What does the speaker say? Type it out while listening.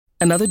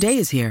Another day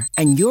is here,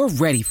 and you're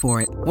ready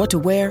for it. What to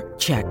wear?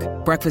 Check.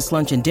 Breakfast,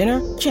 lunch, and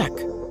dinner? Check.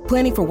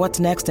 Planning for what's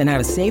next and how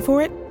to save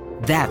for it?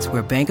 That's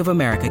where Bank of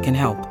America can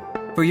help.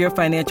 For your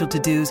financial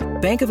to-dos,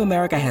 Bank of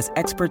America has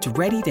experts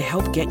ready to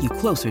help get you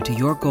closer to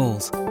your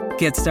goals.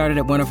 Get started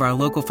at one of our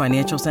local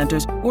financial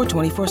centers or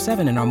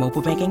 24/7 in our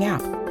mobile banking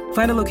app.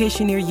 Find a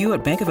location near you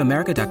at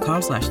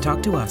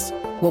bankofamerica.com/talktous.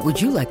 What would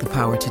you like the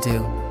power to do?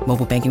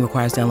 Mobile banking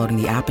requires downloading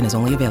the app and is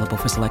only available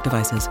for select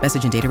devices.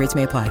 Message and data rates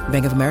may apply.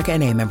 Bank of America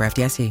N.A., member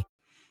FDIC.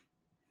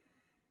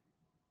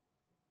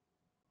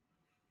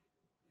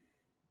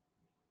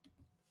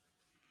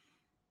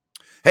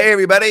 Hey,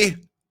 everybody.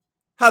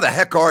 How the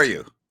heck are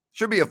you?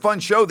 Should be a fun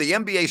show. The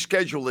NBA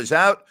schedule is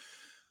out.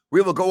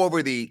 We will go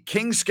over the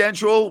Kings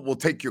schedule. We'll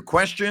take your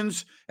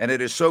questions. And it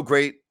is so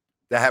great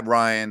to have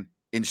Ryan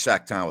in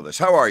Sacktown with us.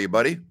 How are you,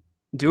 buddy?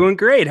 Doing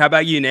great. How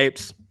about you,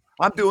 Napes?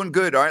 I'm doing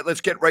good. All right,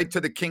 let's get right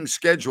to the Kings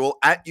schedule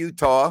at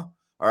Utah.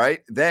 All right.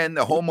 Then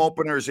the home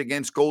openers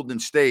against Golden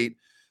State.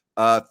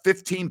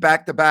 15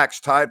 back-to-backs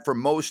tied for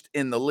most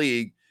in the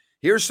league.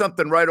 Here's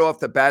something right off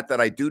the bat that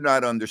I do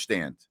not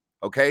understand.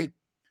 Okay.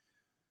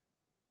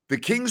 The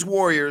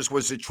Kings-Warriors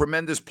was a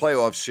tremendous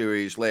playoff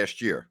series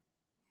last year.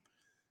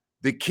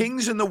 The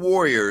Kings and the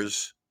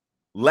Warriors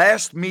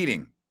last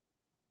meeting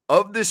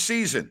of the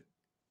season,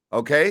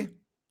 okay,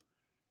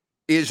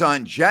 is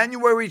on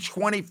January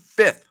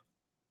 25th.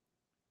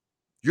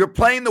 You're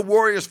playing the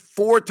Warriors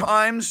 4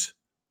 times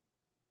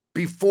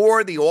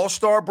before the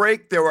All-Star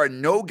break. There are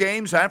no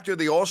games after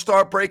the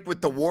All-Star break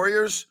with the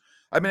Warriors.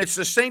 I mean, it's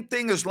the same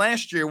thing as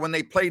last year when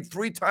they played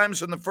 3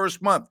 times in the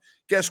first month.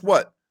 Guess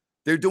what?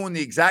 They're doing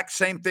the exact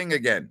same thing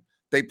again.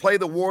 They play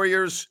the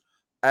Warriors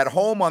at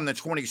home on the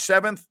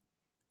 27th,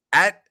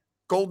 at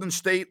Golden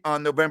State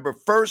on November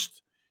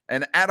 1st,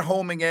 and at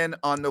home again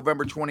on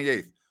November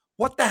 28th.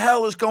 What the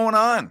hell is going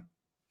on?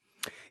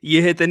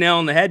 You hit the nail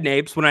on the head,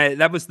 Napes.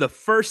 That was the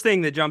first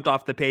thing that jumped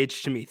off the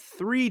page to me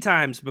 3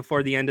 times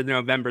before the end of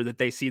November that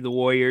they see the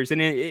Warriors.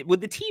 And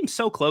with the team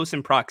so close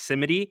in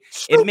proximity,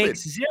 It makes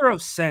zero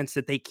sense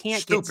that they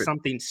can't get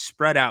something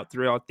spread out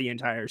throughout the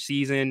entire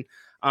season.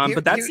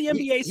 But that's the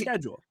NBA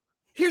schedule.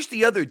 Here's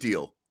the other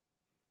deal.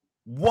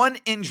 One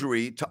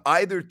injury to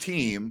either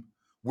team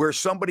where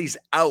somebody's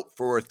out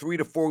for a 3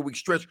 to 4 week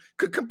stretch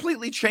could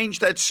completely change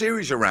that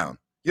series around.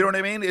 You know what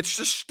I mean? It's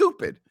just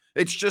stupid.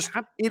 It's just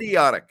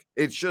idiotic.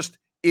 It's just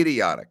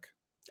idiotic.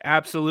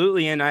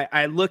 Absolutely. And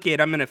I'm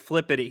going to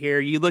flip it here.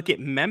 You look at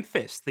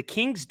Memphis. The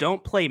Kings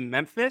don't play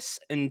Memphis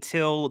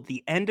until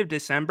the end of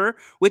December,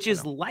 which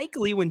is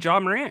likely when Ja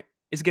Morant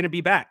is going to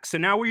be back. So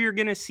now you're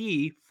going to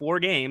see 4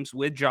 games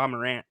with Ja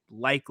Morant,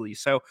 likely.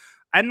 So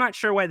I'm not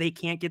sure why they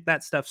can't get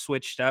that stuff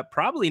switched up.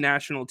 Probably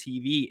national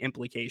TV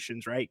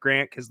implications, right,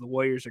 Grant? Because the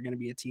Warriors are going to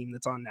be a team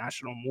that's on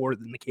national more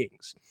than the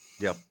Kings.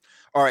 Yep.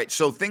 All right.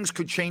 So things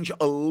could change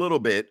a little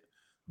bit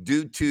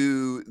due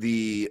to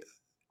the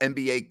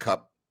NBA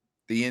Cup,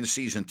 the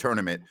in-season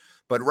tournament.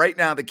 But right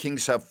now, the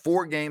Kings have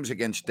 4 games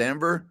against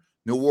Denver,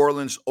 New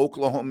Orleans,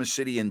 Oklahoma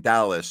City, and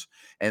Dallas,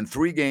 and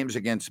 3 games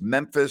against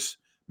Memphis,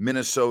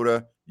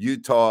 Minnesota,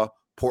 Utah,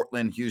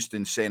 Portland,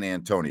 Houston, San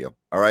Antonio.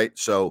 All right.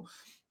 So,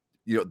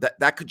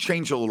 that could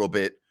change a little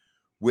bit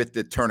with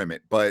the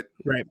tournament. But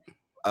right.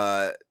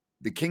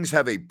 The Kings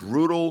have a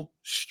brutal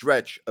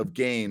stretch of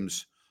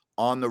games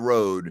on the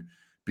road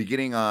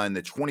beginning on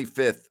the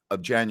 25th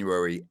of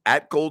January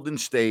at Golden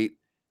State,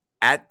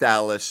 at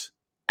Dallas,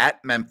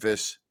 at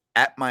Memphis,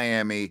 at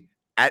Miami,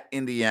 at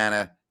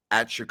Indiana,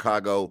 at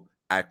Chicago,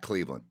 at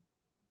Cleveland.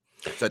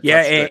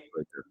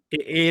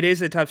 It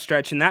is a tough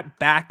stretch, and that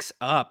backs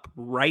up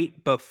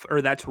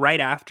that's right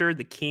after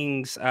the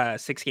Kings'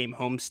 6-game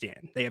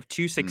homestand. They have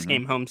 2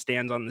 6-game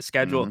homestands on the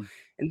schedule, and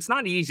it's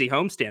not an easy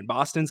homestand.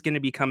 Boston's going to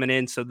be coming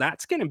in, so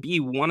that's going to be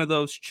one of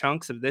those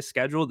chunks of this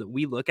schedule that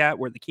we look at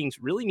where the Kings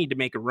really need to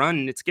make a run,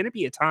 and it's going to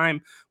be a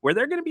time where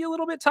they're going to be a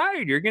little bit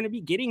tired. You're going to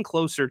be getting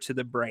closer to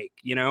the break.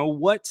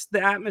 What's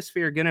the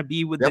atmosphere going to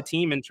be with the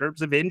team in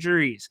terms of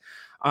injuries?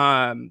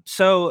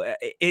 So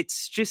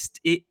it's just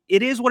it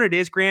is what it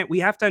is, Grant. We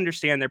have to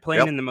understand they're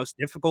playing in the most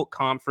difficult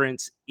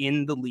conference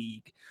in the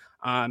league,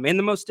 in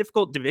the most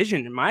difficult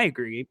division, in my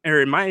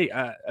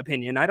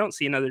opinion. I don't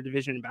see another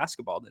division in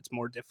basketball that's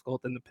more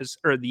difficult than the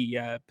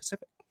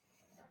Pacific.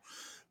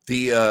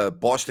 The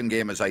Boston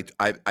game, as I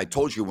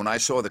told you, when I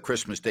saw the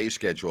Christmas Day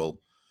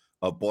schedule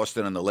of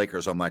Boston and the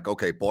Lakers, I'm like,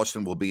 okay,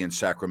 Boston will be in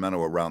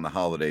Sacramento around the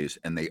holidays,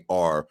 and they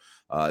are.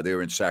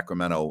 They're in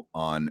Sacramento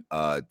on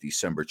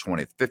December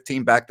 20th.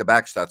 15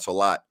 back-to-backs, that's a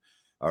lot.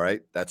 All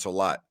right, that's a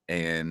lot.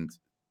 And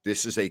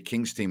this is a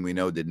Kings team we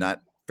know did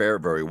not fare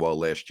very well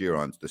last year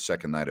on the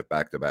second night of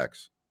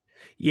back-to-backs.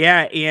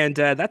 Yeah, and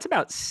that's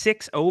about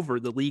 6 over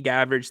the league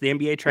average. The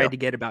NBA tried to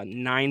get about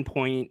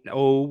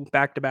 9.0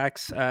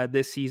 back-to-backs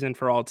this season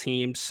for all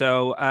teams.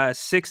 So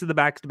 6 of the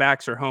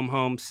back-to-backs are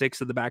home.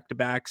 6 of the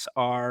back-to-backs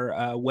are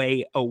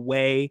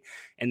away,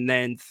 and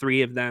then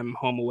 3 of them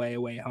home,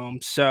 away, home.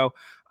 So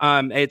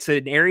It's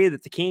an area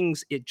that the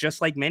Kings,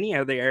 just like many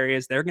other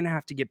areas, they're going to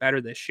have to get better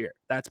this year.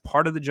 That's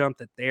part of the jump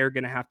that they're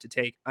going to have to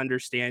take,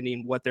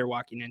 understanding what they're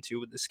walking into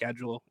with the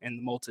schedule and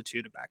the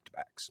multitude of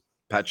back-to-backs.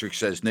 Patrick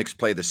says Knicks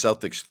play the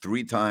Celtics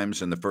 3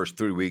 times in the first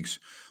 3 weeks,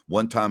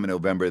 1 time in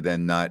November,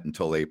 then not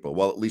until April.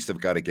 Well, at least they've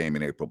got a game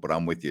in April, but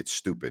I'm with you. It's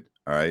stupid.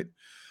 All right.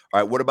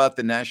 All right. What about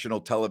the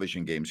national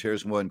television games?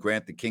 Here's one.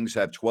 Grant, the Kings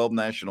have 12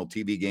 national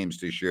TV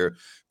games this year.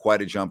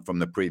 Quite a jump from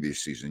the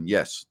previous season.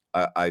 Yes,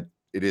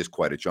 it is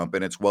quite a jump,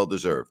 and it's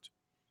well-deserved.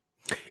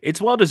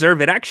 It's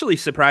well-deserved. It actually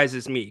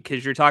surprises me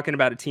because you're talking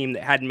about a team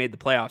that hadn't made the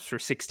playoffs for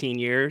 16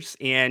 years,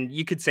 and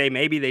you could say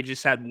maybe they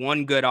just had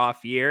one good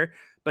off year,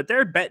 but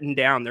they're betting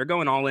down. They're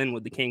going all in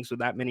with the Kings with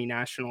that many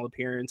national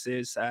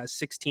appearances,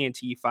 6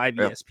 TNT, 5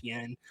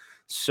 ESPN.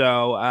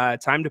 So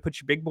time to put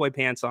your big boy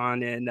pants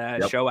on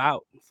and show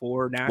out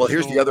for national. Well,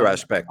 here's the other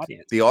aspect.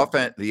 Audience. The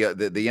offense, the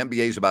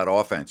NBA is about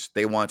offense.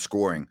 They want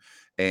scoring.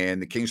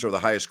 And the Kings are the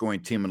highest scoring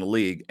team in the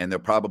league, and they'll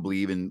probably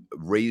even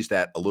raise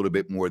that a little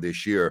bit more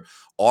this year.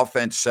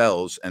 Offense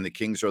sells, and the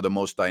Kings are the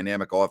most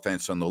dynamic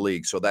offense in the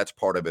league, so that's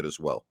part of it as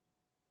well.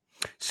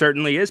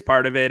 Certainly is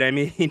part of it. I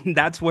mean,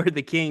 that's where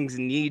the Kings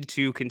need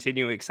to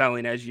continue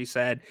excelling, as you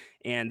said,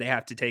 and they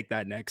have to take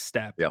that next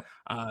step. Yeah.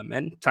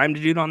 And time to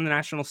do it on the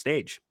national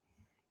stage.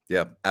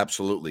 Yeah,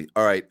 absolutely.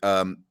 All right.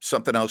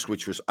 Something else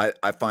which was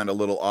I find a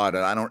little odd,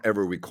 and I don't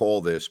ever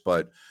recall this,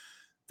 but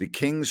the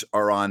Kings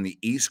are on the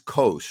East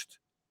Coast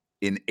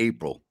in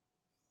April.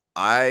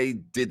 I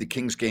did the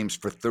Kings games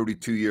for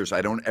 32 years.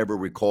 I don't ever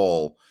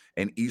recall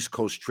an East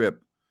Coast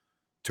trip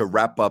to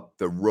wrap up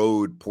the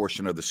road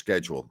portion of the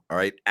schedule. All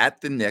right. At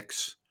the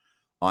Knicks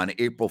on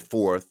April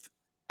 4th,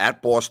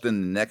 at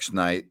Boston the next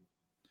night,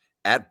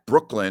 at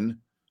Brooklyn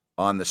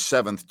on the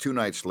 7th, 2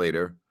 nights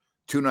later,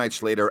 2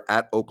 nights later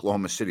at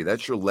Oklahoma City.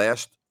 That's your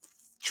last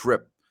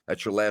trip.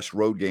 That's your last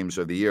road games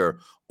of the year,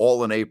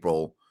 all in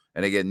April.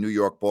 And again, New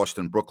York,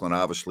 Boston, Brooklyn,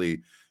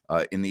 obviously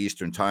in the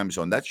Eastern time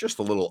zone. That's just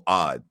a little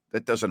odd.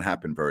 That doesn't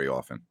happen very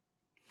often.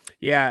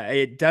 Yeah,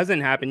 it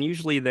doesn't happen.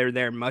 Usually they're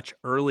there much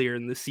earlier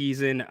in the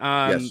season.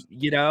 Yes.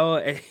 You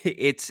know,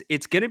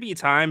 it's going to be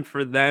time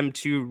for them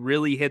to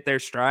really hit their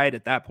stride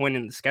at that point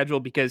in the schedule,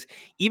 because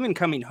even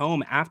coming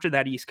home after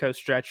that East Coast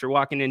stretch, you're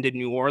walking into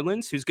New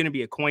Orleans, who's going to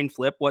be a coin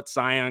flip. What's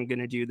Zion going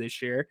to do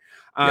this year?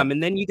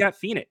 And then you got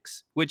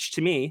Phoenix, which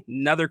to me,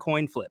 another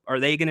coin flip.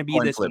 Are they going to be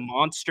this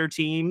monster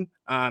team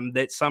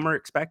that some are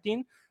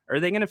expecting? Or are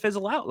they going to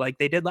fizzle out like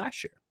they did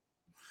last year?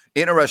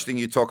 Interesting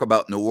you talk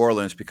about New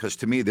Orleans, because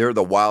to me, they're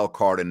the wild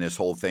card in this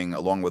whole thing,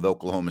 along with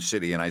Oklahoma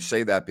City. And I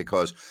say that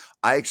because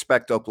I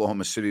expect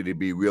Oklahoma City to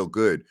be real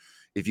good.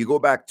 If you go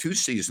back 2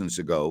 seasons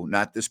ago,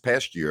 not this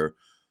past year,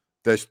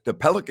 the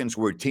Pelicans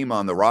were a team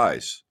on the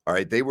rise. All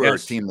right. They were a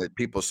team that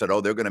people said,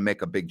 oh, they're going to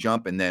make a big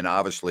jump. And then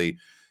obviously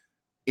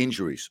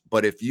injuries.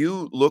 But if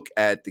you look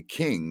at the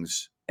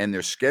Kings and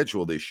their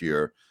schedule this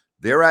year,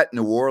 they're at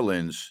New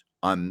Orleans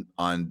on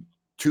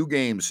 2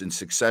 games in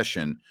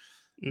succession.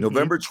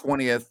 November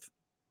 20th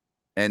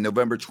and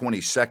November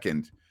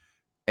 22nd.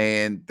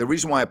 And the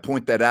reason why I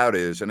point that out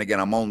is, and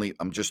again,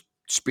 I'm just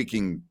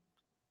speaking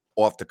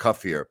off the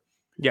cuff here.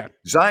 Yeah.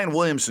 Zion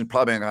Williamson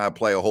probably not going to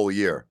play a whole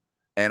year.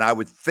 And I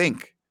would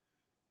think,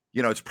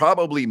 it's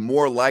probably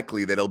more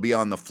likely that he'll be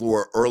on the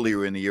floor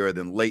earlier in the year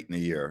than late in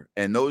the year.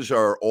 And those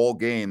are all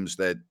games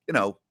that,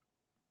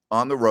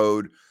 on the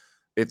road,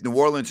 if New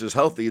Orleans is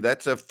healthy,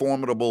 that's a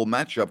formidable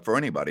matchup for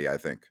anybody, I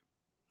think.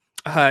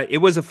 It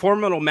was a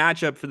formidable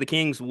matchup for the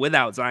Kings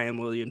without Zion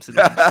Williamson.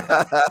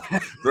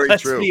 Very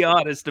Let's true. be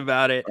honest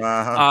about it.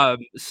 Uh-huh.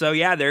 So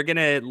yeah, they're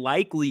gonna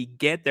likely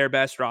get their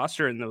best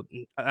roster in the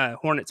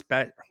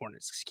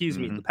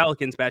the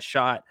Pelicans' best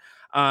shot.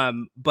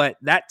 But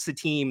that's a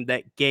team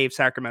that gave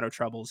Sacramento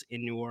troubles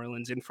in New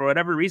Orleans, and for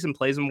whatever reason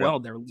plays them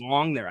well. They're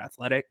long, they're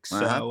athletic.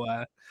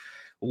 So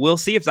we'll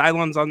see if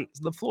Zion's on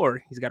the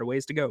floor. He's got a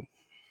ways to go.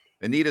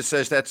 Anita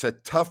says that's a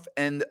tough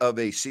end of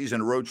a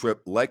season road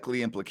trip,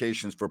 likely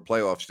implications for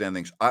playoff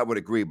standings. I would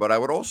agree, but I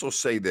would also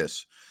say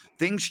this.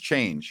 Things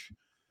change.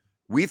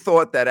 We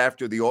thought that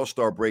after the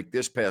All-Star break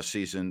this past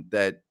season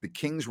that the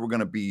Kings were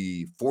going to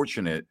be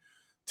fortunate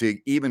to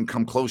even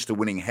come close to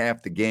winning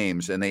half the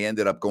games, and they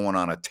ended up going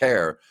on a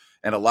tear,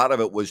 and a lot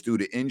of it was due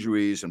to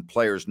injuries and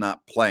players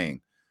not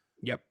playing.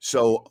 Yep.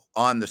 So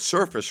on the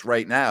surface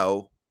right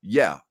now,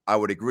 yeah, I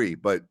would agree,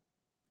 but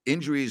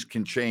injuries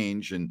can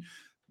change, and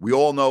we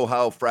all know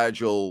how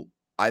fragile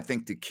I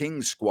think the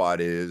Kings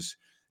squad is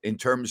in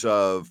terms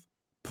of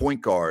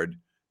point guard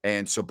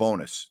and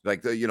Sabonis.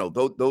 Like,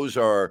 those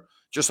are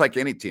just like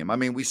any team. I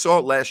mean, we saw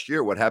last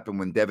year what happened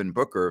when Devin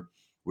Booker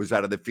was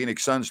out of the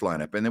Phoenix Suns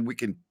lineup. And then we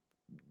can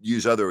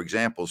use other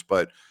examples.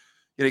 But,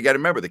 you got to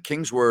remember, the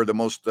Kings were the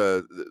most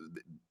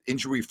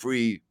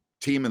injury-free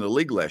team in the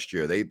league last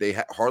year. They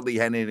hardly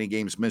had any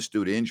games missed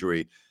due to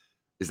injury.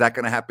 Is that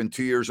going to happen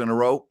 2 years in a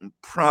row?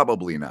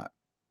 Probably not.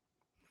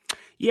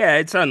 Yeah,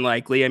 it's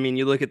unlikely. I mean,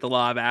 you look at the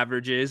law of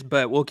averages,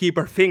 but we'll keep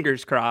our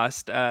fingers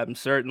crossed.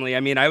 Certainly. I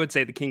mean, I would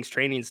say the Kings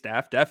training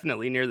staff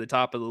definitely near the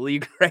top of the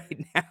league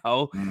right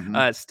now,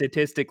 Hmm.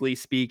 statistically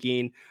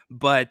speaking.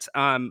 But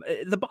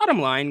the bottom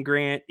line,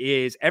 Grant,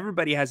 is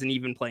everybody has an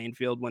even playing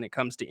field when it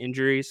comes to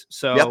injuries. Yep.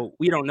 So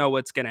we don't know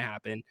what's going to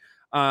happen.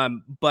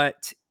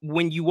 But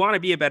when you want to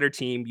be a better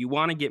team, you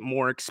want to get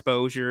more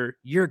exposure,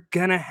 you're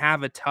going to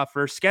have a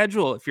tougher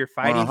schedule if you're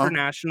fighting for Uh-huh.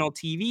 national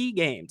TV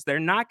games. They're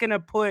not going to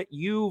put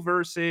you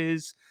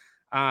versus,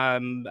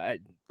 um, uh,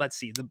 let's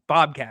see, the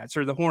Bobcats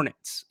or the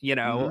Hornets, Hmm.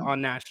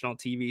 on national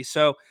TV.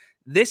 So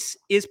this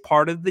is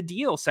part of the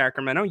deal,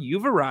 Sacramento.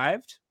 You've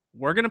arrived.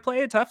 We're going to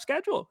play a tough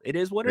schedule. It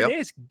is what it Yep.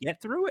 is.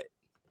 Get through it.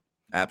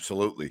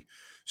 Absolutely.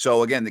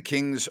 So again, the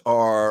Kings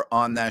are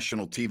on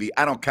national TV.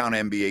 I don't count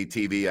NBA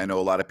TV. I know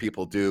a lot of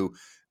people do.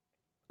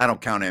 I don't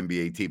count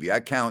NBA TV. I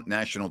count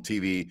national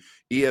TV,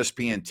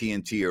 ESPN,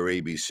 TNT, or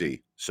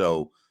ABC.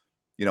 So,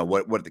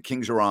 what the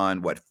Kings are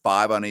on,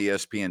 5 on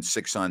ESPN,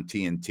 6 on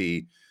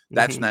TNT.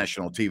 That's Mhm.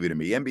 national TV to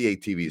me. NBA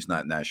TV is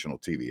not national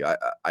TV.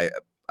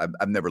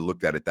 I've never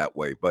looked at it that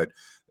way, but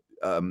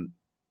um,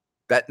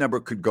 that number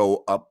could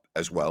go up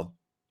as well.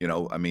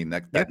 I mean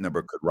Yeah. that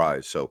number could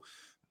rise. So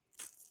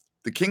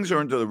the Kings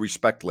earned the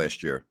respect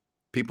last year.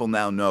 People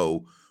now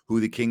know who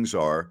the Kings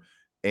are,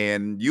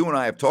 and you and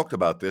I have talked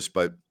about this,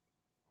 but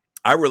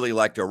I really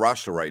like their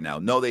roster right now.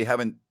 No, they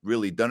haven't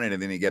really done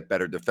anything to get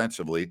better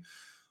defensively,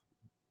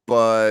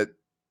 but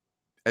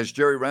as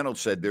Jerry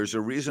Reynolds said, there's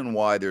a reason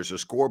why there's a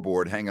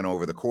scoreboard hanging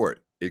over the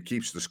court. It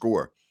keeps the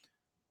score.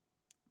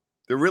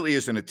 There really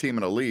isn't a team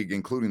in the league,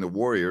 including the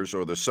Warriors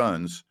or the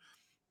Suns,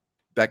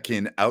 that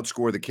can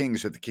outscore the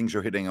Kings if the Kings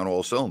are hitting on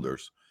all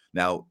cylinders.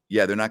 Now,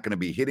 yeah, they're not going to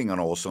be hitting on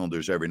all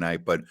cylinders every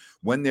night, but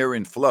when they're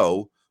in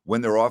flow,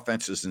 when their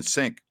offense is in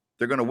sync,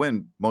 they're going to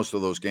win most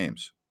of those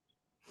games.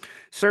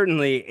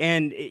 Certainly,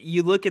 and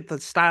you look at the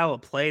style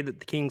of play that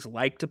the Kings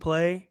like to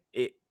play,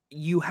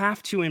 you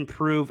have to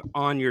improve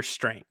on your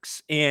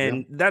strengths, Yeah.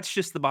 and that's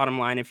just the bottom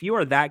line. If you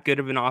are that good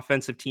of an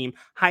offensive team,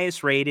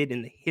 highest rated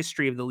in the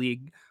history of the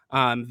league,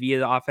 via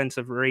the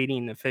offensive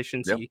rating Yep.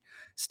 efficiency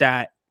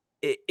stat,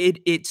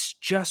 it's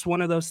just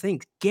one of those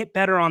things. Get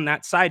better on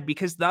that side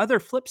because the other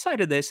flip side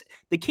of this,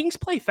 the Kings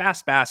play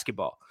fast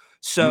basketball.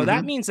 So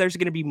that Hmm. means there's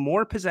going to be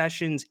more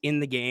possessions in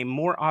the game,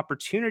 more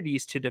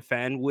opportunities to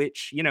defend,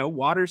 which,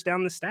 waters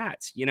down the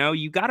stats.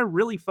 You got to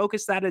really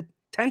focus that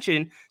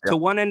attention to Yep.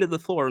 one end of the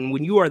floor. And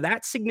when you are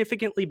that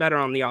significantly better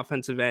on the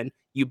offensive end,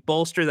 you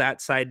bolster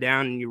that side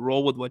down and you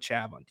roll with what you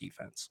have on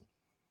defense.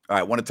 All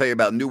right, I want to tell you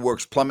about New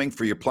Works Plumbing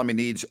for your plumbing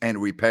needs and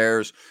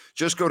repairs.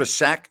 Just go to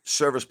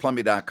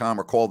sacserviceplumbing.com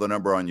or call the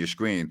number on your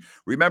screen.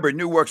 Remember,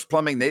 New Works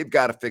Plumbing, they've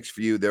got a fix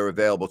for you. They're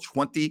available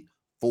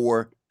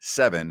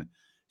 24/7.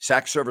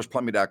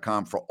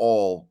 Sacserviceplumbing.com for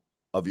all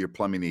of your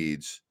plumbing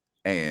needs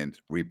and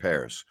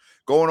repairs.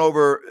 Going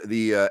over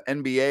the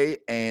NBA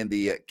and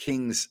the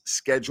Kings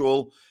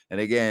schedule. And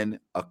again,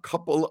 a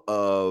couple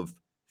of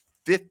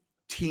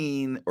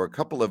 15 or a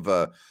couple of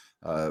uh,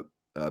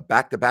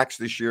 back-to-backs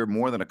this year,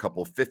 more than a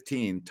couple,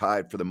 15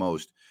 tied for the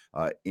most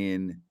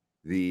in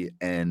the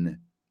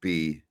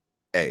NBA.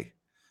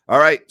 All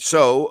right,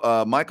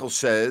 so Michael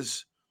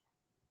says,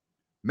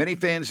 many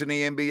fans in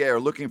the NBA are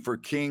looking for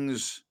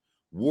Kings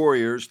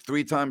Warriors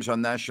 3 times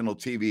on national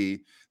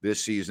TV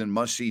this season.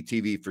 Must-see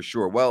TV for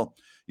sure. Well,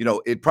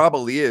 it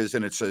probably is,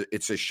 and it's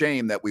a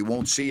shame that we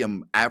won't see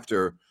them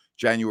after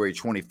January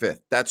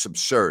 25th. That's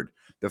absurd.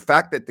 The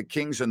fact that the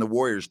Kings and the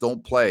Warriors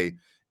don't play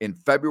in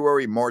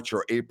February, March,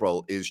 or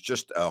April is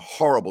just a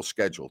horrible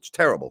schedule. It's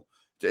terrible.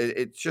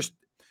 It's just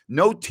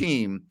no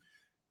team.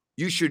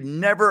 You should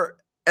never,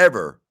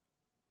 ever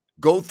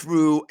go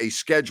through a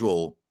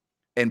schedule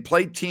and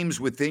play teams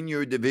within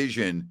your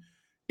division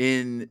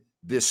in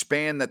this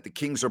span that the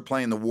Kings are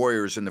playing the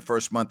Warriors in the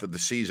first month of the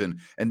season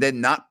and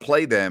then not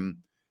play them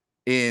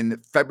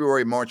in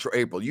February, March, or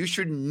April. You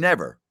should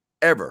never,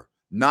 ever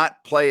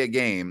not play a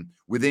game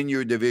within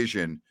your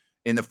division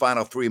in the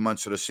final 3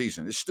 months of the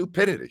season. It's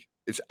stupidity.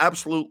 It's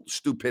absolute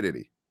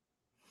stupidity.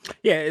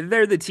 Yeah,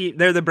 they're the team.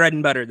 They're the bread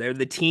and butter. They're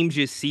the teams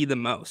you see the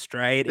most,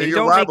 right? They're And your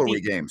don't make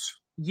rivalry the games.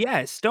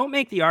 Yes, don't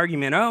make the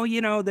argument, "Oh,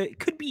 that it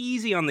could be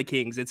easy on the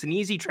Kings. It's an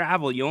easy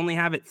travel. You only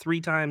have it 3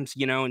 times,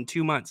 in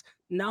 2 months."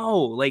 No,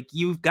 like,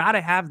 you've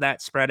gotta have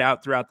that spread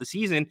out throughout the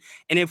season,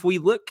 and if we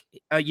look,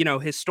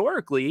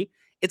 historically,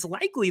 it's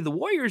likely the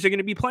Warriors are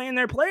gonna be playing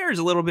their players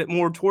a little bit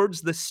more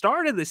towards the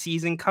start of the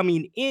season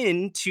coming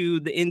into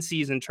the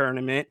in-season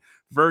tournament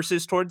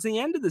versus towards the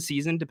end of the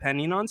season,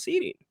 depending on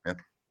seeding. Yeah.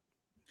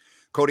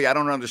 Cody, I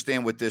don't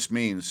understand what this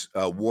means.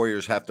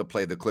 Warriors have to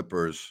play the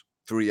Clippers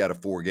 3 out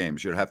of 4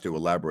 games. You'd have to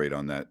elaborate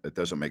on that. It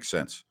doesn't make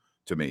sense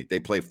to me. They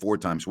play 4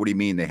 times. What do you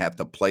mean they have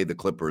to play the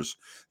Clippers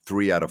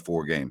 3 out of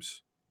 4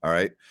 games? All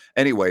right.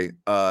 Anyway,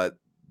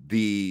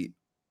 the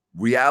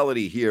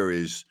reality here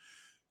is,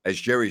 as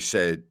Jerry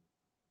said,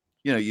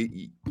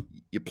 you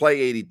play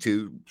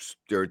 82.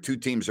 There are 2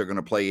 teams that are going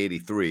to play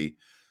 83,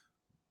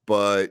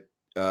 but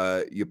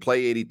you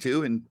play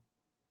 82, and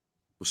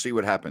we'll see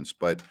what happens.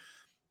 But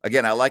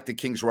again, I like the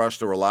Kings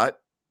roster a lot.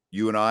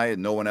 you and I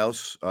and no one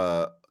else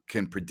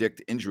can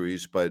predict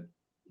injuries, but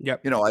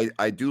Yep.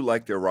 I do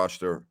like their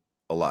roster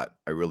a lot.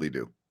 I really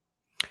do.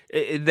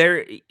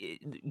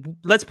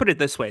 Let's put it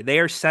this way. They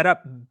are set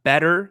up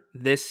better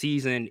this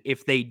season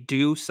if they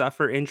do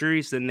suffer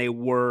injuries than they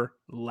were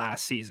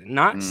last season.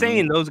 Not Hmm.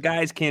 saying those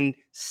guys can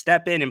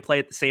step in and play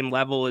at the same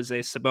level as a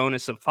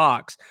Sabonis of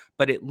Fox,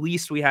 but at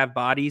least we have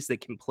bodies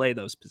that can play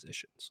those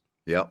positions.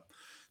 Yep.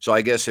 So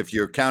I guess if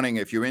you're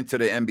into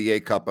the NBA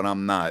Cup, and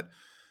I'm not,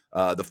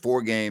 the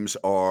 4 games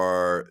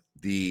are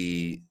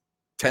the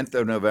 10th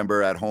of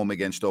November at home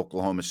against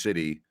Oklahoma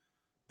City,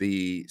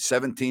 the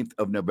 17th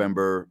of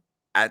November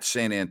at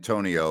San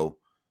Antonio,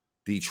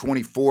 the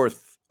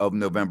 24th of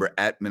November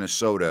at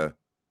Minnesota,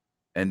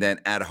 and then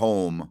at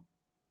home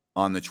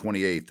on the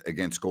 28th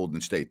against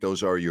Golden State.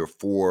 Those are your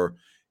 4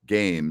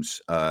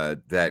 games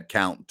that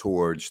count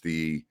towards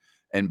the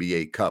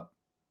NBA Cup,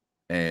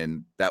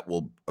 and that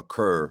will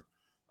occur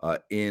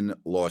in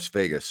Las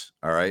Vegas.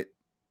 All right.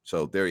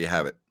 So there you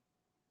have it.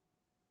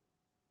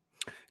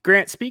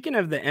 Grant, speaking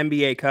of the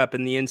NBA Cup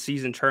and the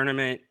in-season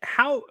tournament,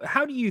 how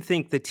do you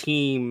think the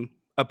team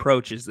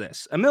approaches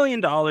this? $1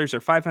 million or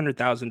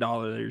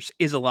 $500,000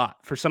 is a lot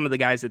for some of the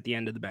guys at the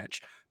end of the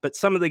bench, but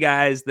some of the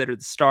guys that are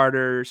the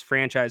starters,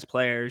 franchise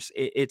players,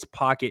 it's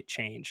pocket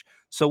change.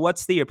 So,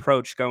 what's the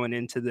approach going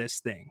into this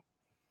thing?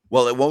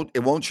 Well,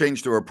 it won't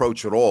change their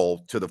approach at all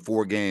to the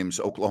 4 games: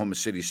 Oklahoma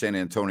City, San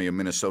Antonio,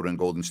 Minnesota, and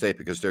Golden State,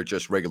 because they're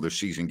just regular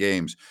season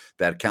games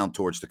that count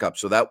towards the cup.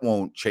 So that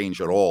won't change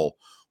at all.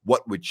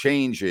 What would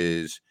change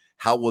is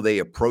how will they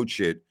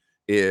approach it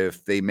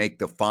if they make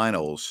the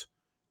finals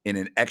in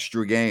an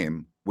extra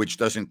game, which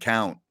doesn't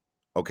count.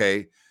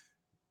 Okay.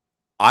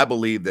 I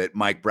believe that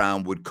Mike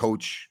Brown would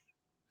coach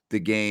the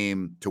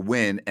game to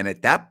win. And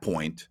at that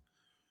point,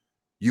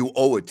 you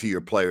owe it to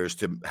your players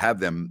to have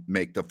them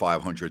make the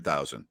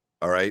 500,000.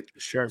 All right.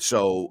 Sure.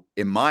 So,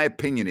 in my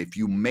opinion, if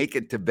you make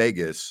it to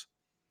Vegas,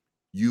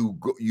 you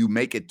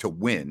make it to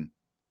win.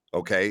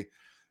 Okay.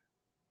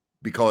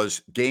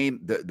 Because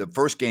the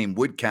first game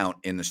would count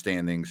in the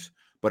standings,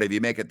 but if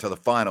you make it to the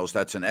finals,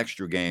 that's an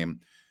extra game.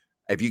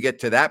 If you get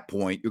to that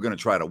point, you're going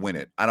to try to win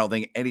it. I don't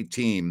think any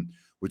team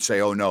would say,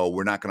 "Oh no,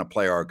 we're not going to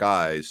play our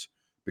guys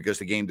because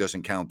the game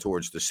doesn't count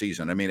towards the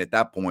season." I mean, at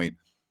that point,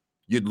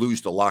 you'd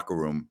lose the locker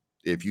room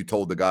if you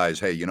told the guys,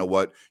 "Hey, you know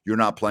what? You're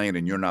not playing,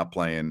 and you're not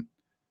playing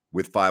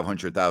with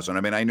 500,000." I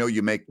mean, I know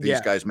these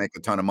Yeah. guys make a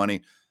ton of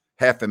money.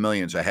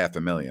 $500,000's a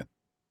 $500,000.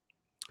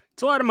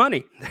 It's a lot of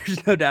money.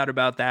 There's no doubt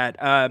about that.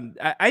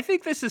 I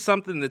think this is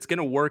something that's going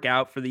to work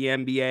out for the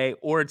NBA,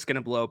 or it's going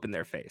to blow up in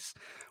their face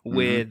Hmm.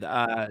 with,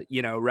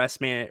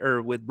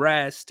 with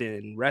rest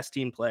and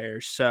resting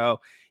players. So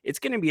it's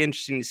going to be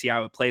interesting to see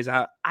how it plays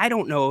out. I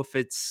don't know if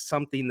it's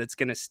something that's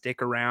going to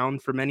stick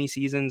around for many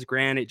seasons.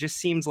 Grant, it just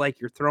seems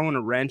like you're throwing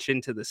a wrench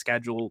into the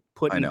schedule, I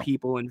putting know.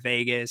 people in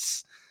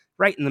Vegas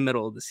right in the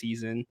middle of the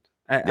season.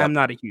 I'm Yep.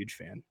 not a huge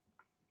fan.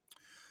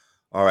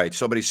 All right.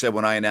 Somebody said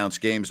when I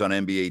announced games on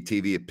NBA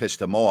TV, it pissed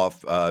them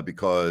off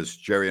because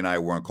Jerry and I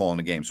weren't calling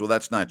the games. Well,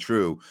 that's not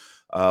true.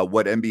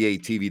 What NBA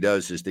TV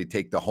does is they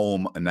take the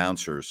home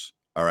announcers.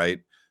 All right.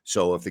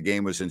 So if the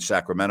game was in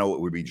Sacramento, it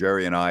would be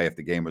Jerry and I. If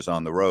the game was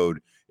on the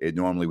road, it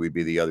normally would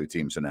be the other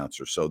team's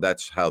announcer. So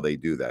that's how they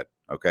do that.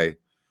 Okay.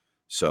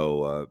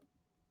 So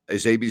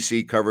is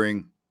ABC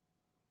covering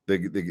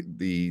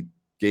the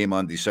game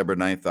on December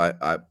 9th?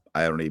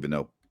 I don't even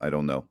know. I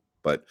don't know.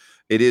 But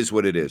it is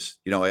what it is.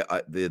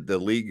 The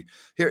league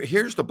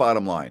here's the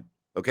bottom line.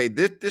 Okay,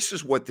 this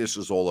is what this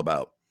is all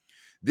about.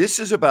 This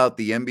is about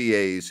the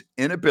NBA's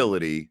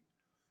inability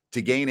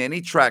to gain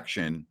any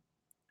traction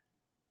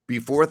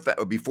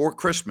before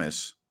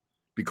Christmas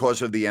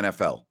because of the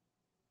NFL.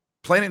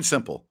 Plain and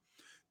simple.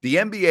 The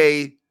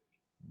NBA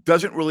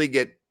doesn't really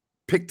get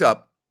picked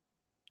up,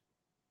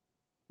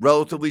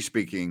 relatively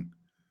speaking,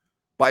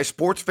 by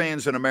sports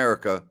fans in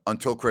America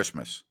until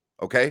Christmas.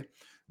 Okay.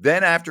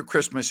 Then after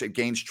Christmas, it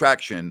gains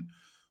traction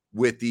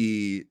with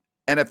the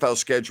NFL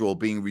schedule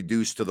being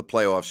reduced to the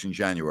playoffs in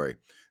January.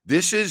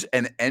 This is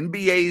an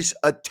NBA's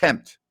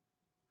attempt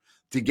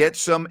to get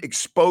some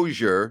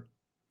exposure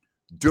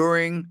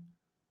during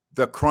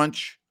the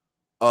crunch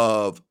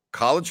of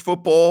college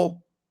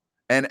football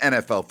and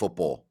NFL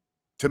football.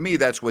 To me,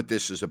 that's what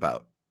this is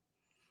about.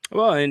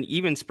 Well, and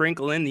even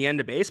sprinkle in the end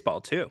of baseball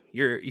too.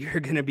 You're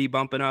going to be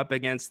bumping up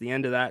against the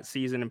end of that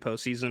season and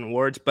postseason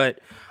awards, but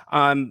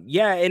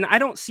yeah, and I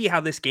don't see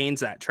how this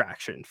gains that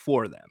traction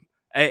for them.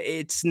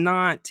 It's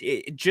not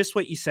just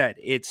what you said.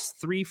 It's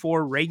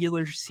 3-4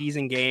 regular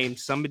season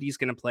games. Somebody's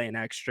going to play an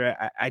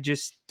extra. I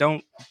just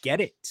don't get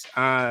it.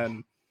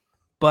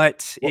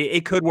 But Well,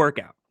 it could work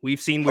out. We've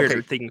seen okay.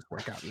 weirder things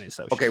work out in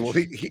the Okay. Well,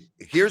 association.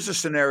 here's a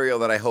scenario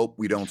that I hope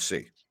we don't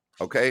see.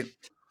 Okay.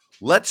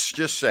 Let's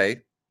just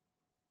say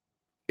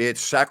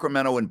it's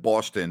Sacramento and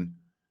Boston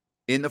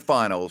in the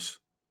finals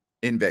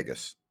in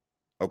Vegas.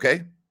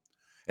 Okay.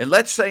 And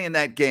let's say in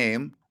that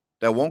game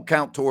that won't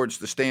count towards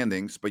the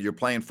standings, but you're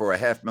playing for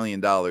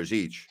 $500,000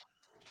 each,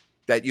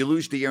 that you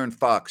lose De'Aaron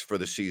Fox for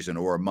the season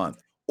or a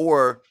month,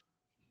 or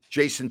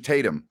Jason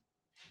Tatum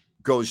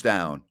goes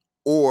down,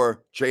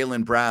 or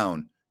Jaylen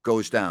Brown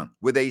goes down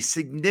with a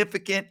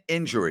significant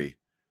injury,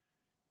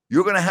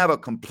 you're going to have a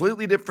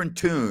completely different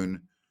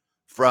tune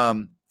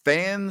from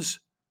fans,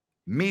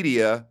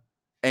 media,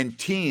 and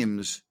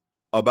teams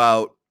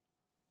about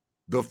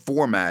the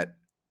format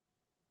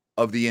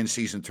of the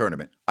in-season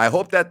tournament. I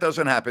hope that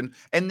doesn't happen,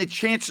 and the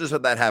chances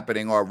of that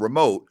happening are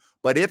remote.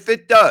 But if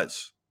it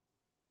does,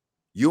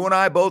 you and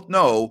I both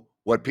know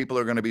what people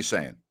are going to be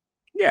saying.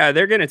 Yeah,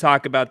 they're going to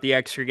talk about the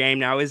extra game.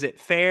 Now, is it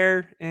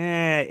fair?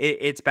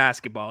 It's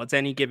basketball. It's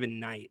any given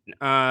night.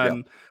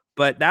 Yeah.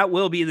 But that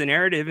will be the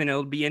narrative, and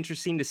it'll be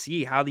interesting to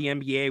see how the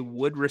NBA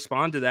would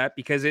respond to that,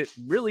 because it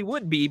really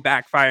would be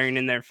backfiring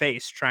in their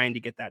face trying to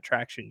get that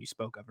traction you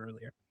spoke of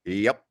earlier.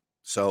 Yep.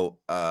 So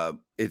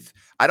it's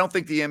I don't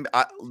think the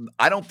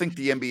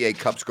NBA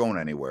Cup's going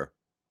anywhere,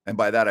 and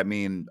by that I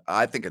mean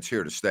I think it's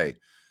here to stay.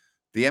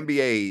 The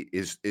NBA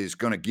is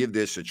going to give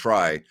this a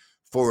try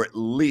for at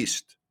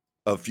least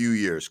a few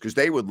years, because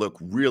they would look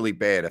really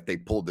bad if they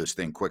pulled this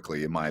thing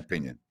quickly, in my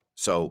opinion.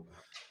 So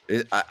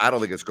I don't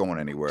think it's going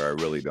anywhere.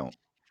 I really don't.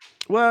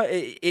 Well,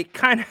 it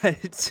kind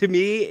of, to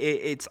me,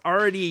 it's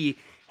already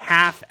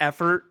half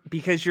effort,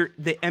 because you're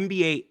the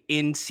NBA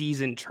in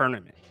season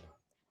tournament.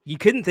 You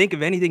couldn't think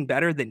of anything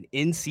better than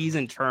in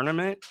season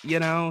tournament,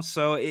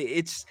 So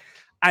it's,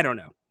 I don't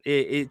know.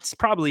 It's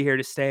probably here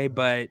to stay,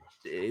 but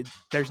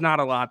there's not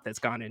a lot that's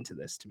gone into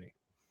this to me.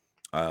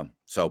 All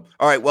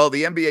right. Well,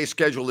 the NBA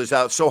schedule is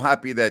out. So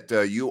happy that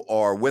you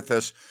are with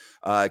us.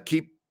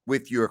 Keep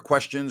with your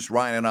questions.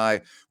 Ryan and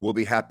I will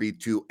be happy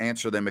to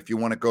answer them. If you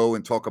want to go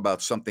and talk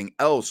about something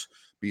else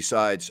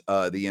besides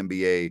the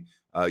NBA,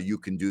 you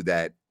can do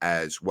that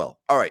as well.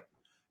 All right.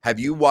 Have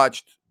you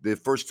watched the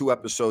first 2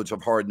 episodes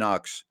of Hard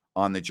Knocks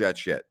on the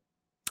Jets yet?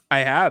 I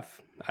have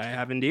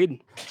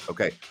indeed.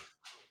 Okay.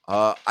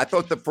 I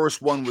thought the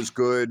first one was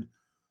good.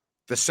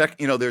 The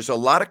second, there's a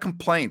lot of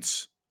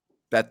complaints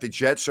that the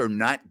Jets are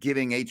not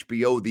giving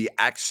HBO the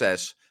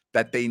access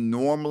that they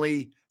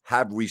normally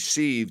have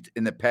received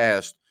in the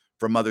past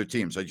from other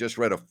teams. I just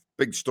read a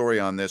big story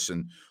on this,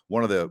 and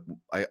one of the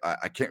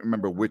I can't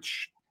remember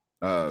which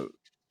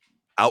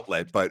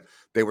outlet, but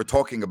they were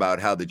talking about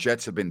how the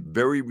Jets have been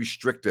very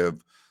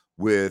restrictive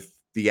with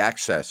the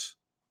access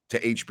to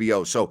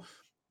HBO. So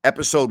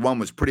episode 1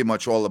 was pretty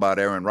much all about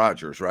Aaron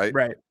Rodgers, right?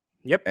 Right.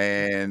 Yep.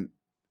 And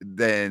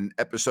then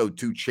episode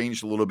 2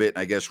 changed a little bit.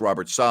 And I guess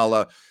Robert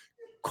Saleh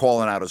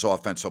calling out his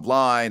offensive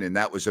line, and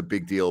that was a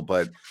big deal.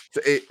 But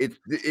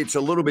it's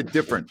a little bit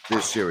different,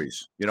 this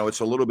series. It's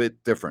a little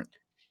bit different.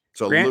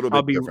 It's a little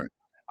bit different.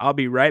 I'll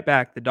be right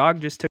back. The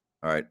dog just took.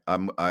 All right.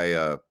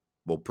 I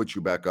will put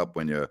you back up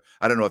when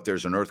I don't know if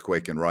there's an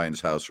earthquake in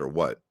Ryan's house or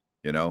what,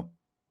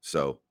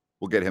 So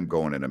we'll get him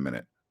going in a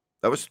minute.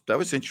 That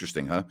was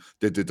interesting, huh?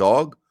 Did the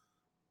dog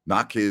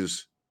knock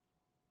his,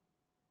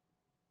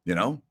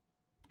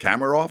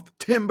 camera off?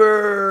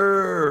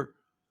 Timber!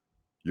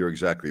 You're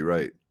exactly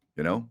right.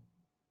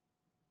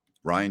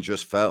 Ryan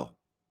just fell.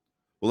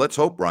 Well, let's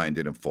hope Ryan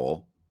didn't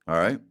fall. All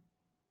right.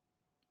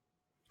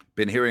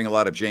 Been hearing a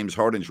lot of James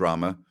Harden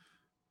drama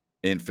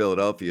in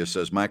Philadelphia,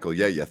 says Michael.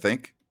 Yeah, you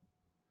think?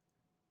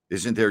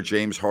 Isn't there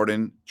James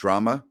Harden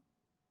drama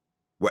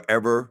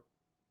wherever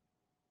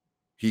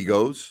he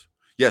goes?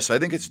 Yes, I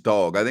think it's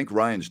dog. I think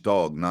Ryan's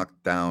dog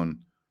knocked down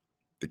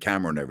the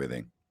camera and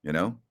everything,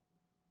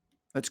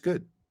 That's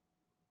good.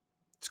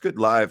 It's good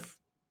live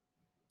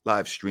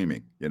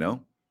streaming,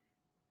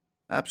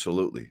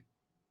 Absolutely.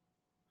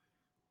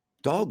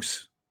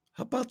 Dogs,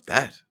 how about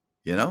that,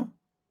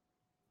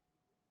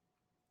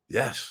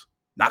 Yes,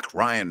 knocked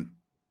Ryan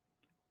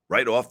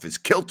right off his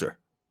kilter.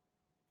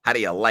 How do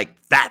you like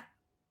that?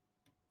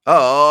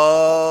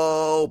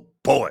 Oh,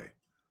 boy.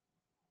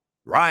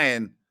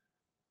 Ryan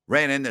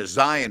ran into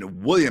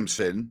Zion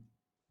Williamson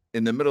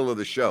in the middle of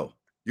the show.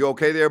 You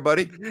okay there,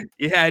 buddy?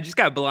 Yeah, I just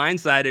got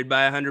blindsided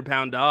by a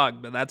 100-pound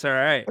dog, but that's all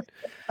right.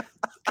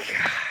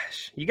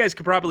 Gosh, you guys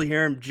could probably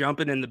hear him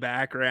jumping in the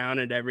background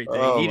and everything.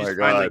 Oh, he my just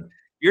God. finally,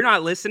 you're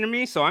not listening to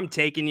me, so I'm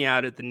taking you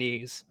out at the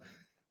knees.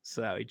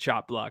 So he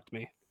chop blocked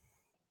me.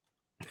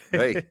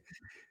 Hey,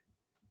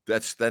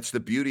 that's the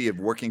beauty of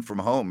working from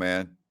home,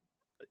 man.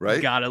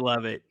 Right? Gotta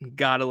love it.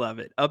 Gotta love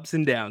it. Ups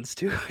and downs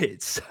to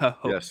it. So,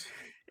 yes.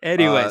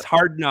 Anyways,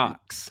 Hard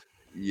Knocks.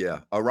 Yeah.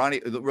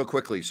 Ronnie, real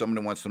quickly,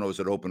 someone wants to know, is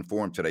it open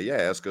forum today? Yeah,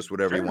 ask us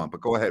whatever you want,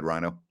 but go ahead,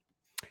 Rhino.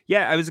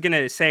 Yeah, I was going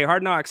to say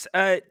Hard Knocks.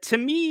 To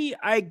me,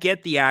 I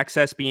get the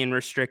access being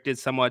restricted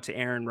somewhat to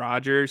Aaron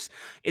Rodgers.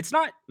 It's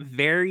not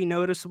very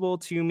noticeable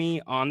to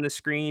me on the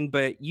screen,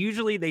 but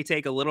usually they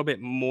take a little bit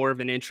more of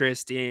an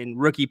interest in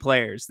rookie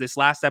players. This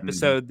last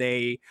episode,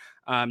 they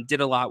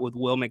did a lot with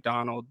Will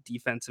McDonald,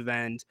 defensive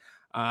end.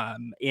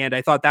 And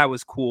I thought that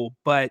was cool,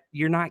 but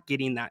you're not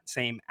getting that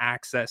same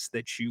access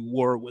that you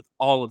were with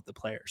all of the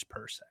players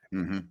per se.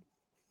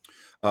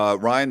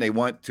 Ryan, they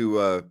want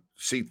to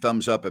see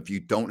thumbs up if you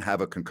don't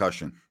have a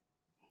concussion.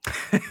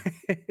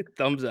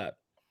 Thumbs up.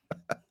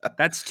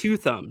 That's 2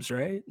 thumbs,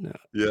 right? No.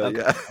 Yeah,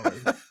 okay.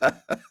 yeah.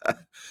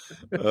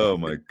 Oh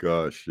my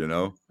gosh,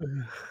 somebody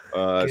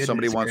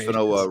Goodness wants to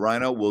know, gracious.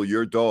 Rhino, will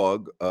your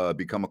dog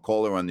become a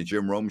caller on the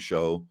Jim Rome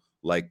show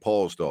like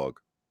Paul's dog?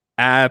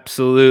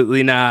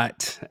 Absolutely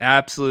not.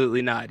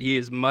 Absolutely not. He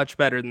is much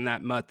better than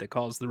that mutt that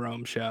calls the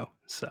Rome show.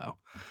 So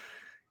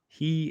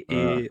he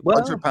is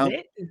 100 pound,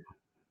 they,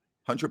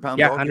 100-pound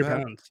yeah, dog you 100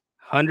 have? pounds.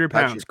 100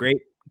 pounds.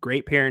 Patrick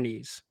Great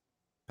Pyrenees.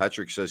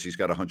 Patrick says he's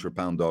got a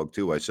 100-pound dog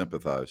too. I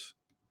sympathize.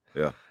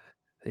 Yeah.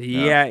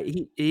 Yeah.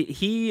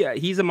 Yeah,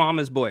 he's a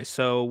mama's boy.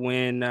 So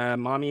when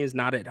mommy is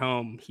not at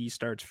home, he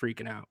starts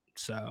freaking out.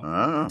 So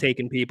Ah,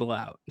 taking people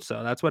out.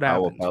 So that's what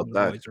how happens about when the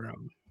that? boys are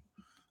home.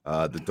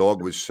 The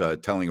dog was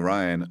telling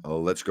Ryan, "Oh,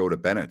 let's go to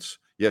Bennett's."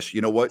 Yes,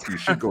 you know what? You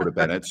should go to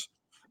Bennett's.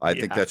 I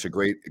think Yeah. that's a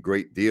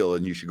great deal,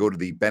 and you should go to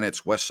the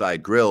Bennett's West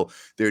Side Grill,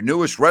 their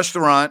newest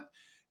restaurant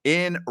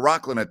in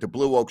Rockland at the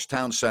Blue Oaks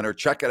Town Center.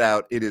 Check it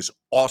out; it is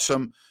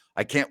awesome.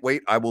 I can't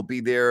wait. I will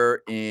be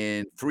there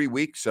in 3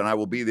 weeks, and I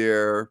will be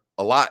there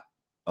a lot.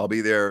 I'll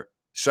be there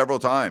several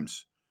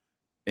times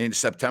in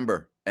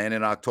September and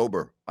in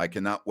October. I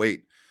cannot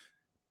wait.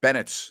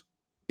 Bennett's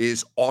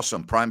is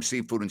awesome. Prime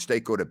seafood and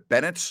steak. Go to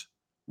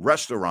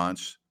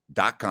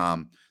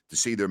Bennett'sRestaurants.com to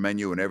see their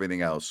menu and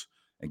everything else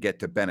and get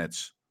to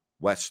Bennett's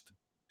West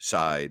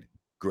Side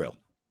Grill.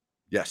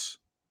 Yes.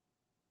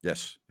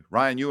 Yes.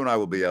 Ryan, you and I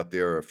will be out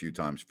there a few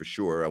times for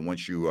sure. And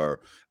once you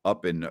are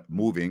up and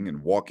moving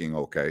and walking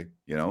okay,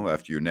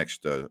 after your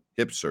next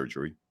hip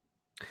surgery.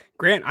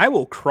 Grant, I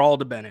will crawl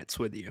to Bennett's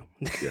with you.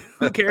 Yeah.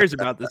 Who cares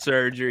about the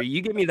surgery?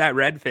 You give me that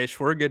redfish,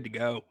 we're good to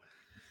go.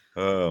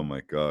 Oh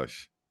my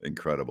gosh.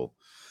 Incredible.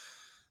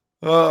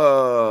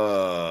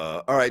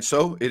 All right.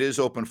 So it is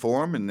open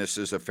forum, and this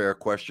is a fair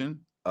question.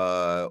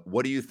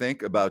 What do you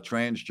think about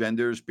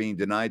transgenders being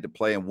denied to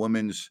play in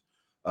women's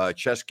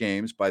chess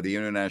games by the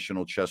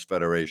International Chess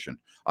Federation?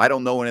 I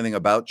don't know anything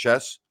about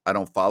chess. I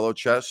don't follow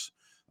chess.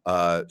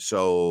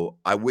 So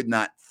I would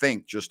not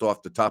think just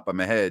off the top of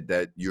my head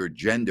that your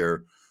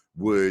gender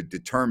would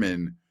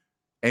determine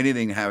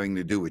anything having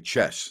to do with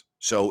chess.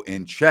 So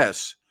in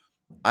chess,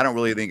 I don't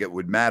really think it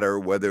would matter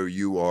whether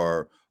you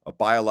are a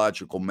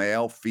biological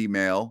male,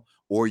 female,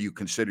 or you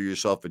consider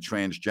yourself a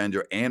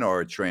transgender and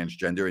are a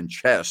transgender in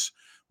chess.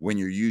 When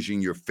you're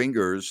using your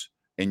fingers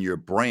and your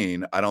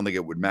brain, I don't think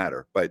it would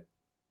matter, but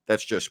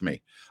that's just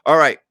me. All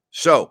right.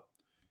 So,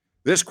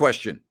 this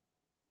question,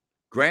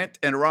 Grant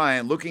and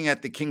Ryan, looking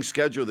at the Kings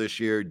schedule this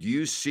year, do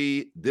you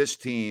see this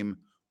team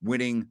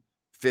winning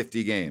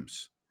 50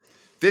 games?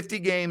 50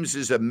 games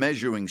is a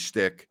measuring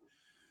stick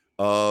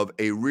of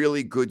a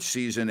really good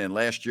season. And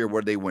last year,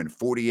 where they win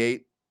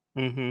 48.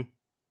 Mm-hmm.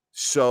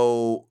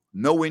 So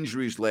no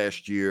injuries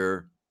last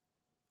year.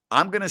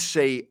 I'm going to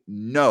say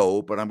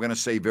no, but I'm going to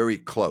say very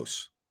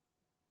close.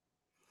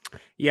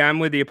 Yeah, I'm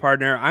with you,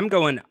 partner. I'm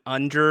going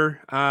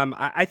under.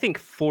 I think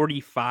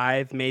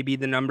 45 may be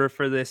the number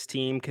for this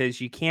team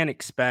because you can't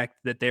expect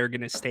that they're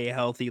going to stay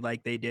healthy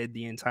like they did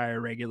the entire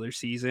regular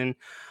season.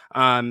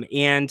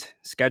 And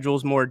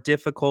schedule's more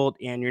difficult,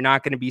 and you're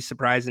not going to be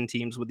surprising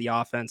teams with the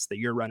offense that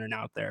you're running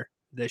out there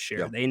this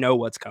year. Yeah. They know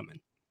what's coming.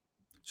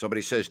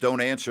 Somebody says,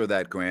 "Don't answer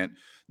that, Grant.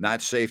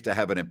 Not safe to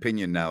have an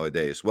opinion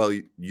nowadays." Well,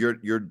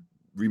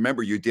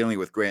 remember you're dealing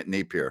with Grant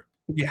Napier.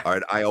 Yeah. All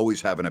right, I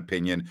always have an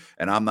opinion,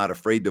 and I'm not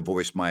afraid to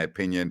voice my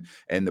opinion.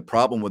 And the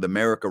problem with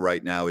America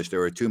right now is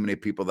there are too many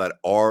people that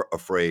are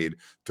afraid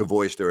to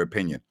voice their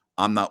opinion.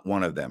 I'm not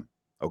one of them.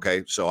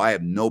 Okay, so I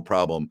have no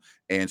problem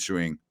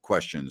answering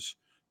questions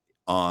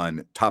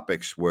on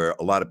topics where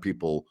a lot of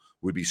people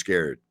would be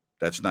scared.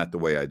 That's not the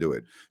way I do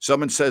it.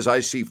 Someone says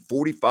I see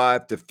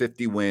 45 to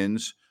 50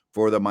 wins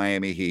for the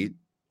Miami Heat.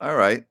 All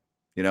right.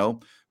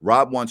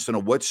 Rob wants to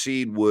know what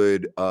seed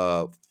would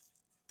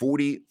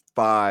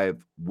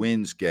 45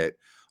 wins get?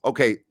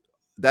 Okay,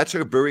 that's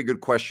a very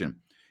good question.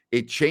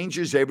 It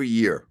changes every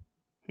year.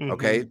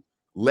 Okay. Mm-hmm.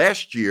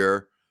 Last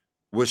year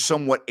was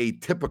somewhat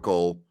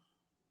atypical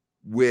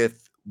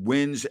with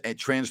wins and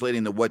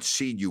translating to what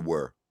seed you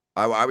were.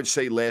 I would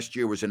say last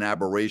year was an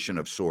aberration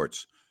of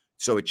sorts.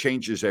 So it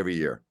changes every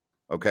year.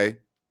 Okay.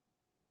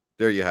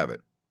 There you have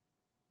it.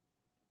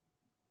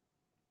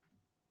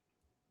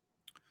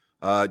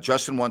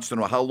 Justin wants to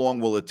know how long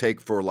will it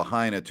take for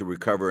Lahaina to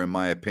recover, in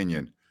my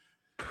opinion.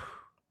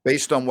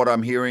 Based on what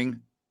I'm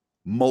hearing,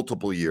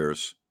 multiple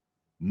years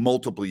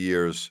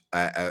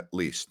at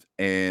least.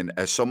 And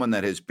as someone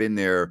that has been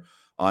there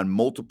on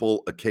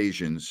multiple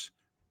occasions,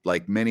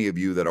 like many of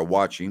you that are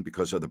watching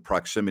because of the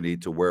proximity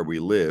to where we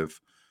live,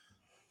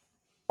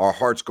 our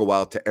hearts go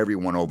out to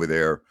everyone over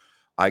there.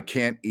 I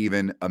can't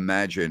even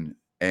imagine.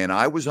 And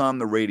I was on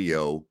the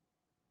radio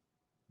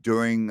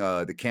during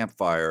the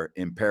campfire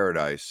in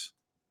Paradise.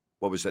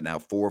 What was it now,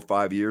 4 or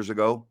 5 years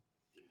ago?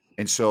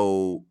 And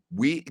so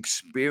we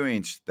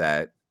experienced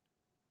that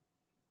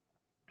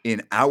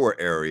in our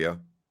area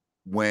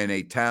when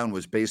a town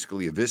was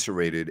basically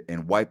eviscerated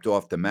and wiped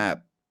off the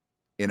map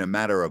in a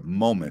matter of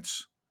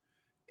moments.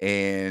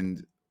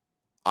 And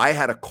I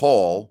had a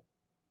call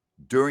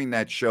during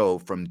that show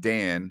from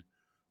Dan,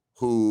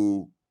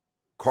 who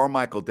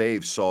Carmichael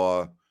Dave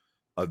saw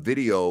a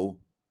video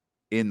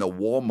in the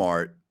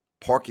Walmart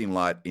parking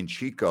lot in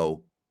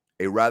Chico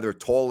a rather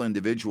tall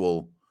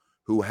individual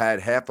who had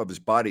half of his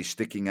body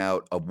sticking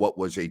out of what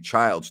was a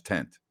child's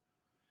tent.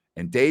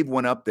 And Dave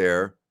went up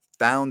there,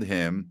 found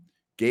him,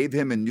 gave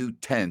him a new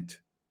tent.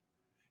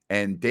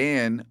 And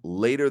Dan,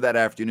 later that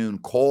afternoon,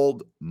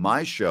 called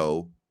my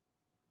show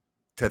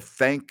to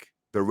thank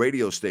the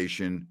radio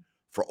station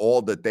for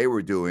all that they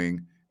were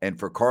doing and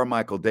for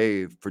Carmichael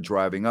Dave for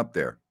driving up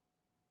there.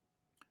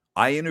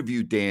 I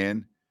interviewed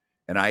Dan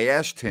and I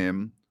asked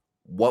him,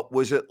 what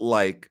was it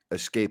like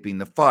escaping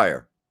the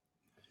fire?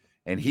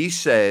 And he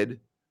said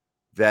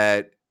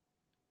that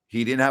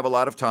he didn't have a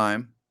lot of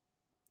time.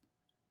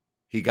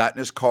 He got in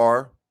his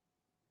car,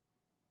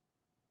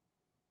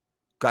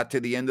 got to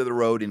the end of the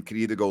road and could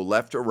either go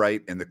left or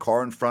right. And the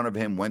car in front of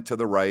him went to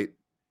the right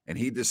and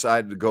he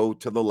decided to go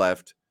to the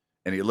left.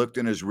 And he looked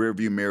in his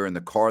rearview mirror and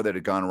the car that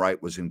had gone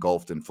right was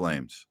engulfed in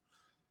flames.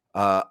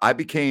 I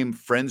became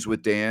friends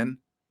with Dan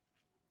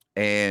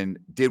and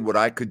did what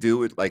I could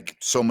do, like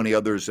so many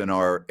others in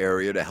our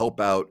area, to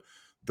help out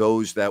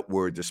those that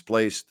were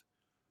displaced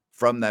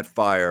from that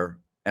fire.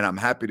 And I'm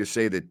happy to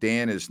say that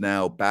Dan is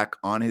now back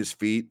on his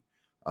feet.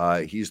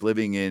 He's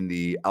living in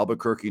the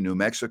Albuquerque, New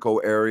Mexico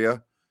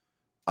area.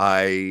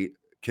 I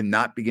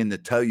cannot begin to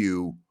tell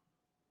you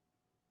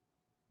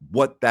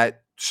what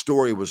that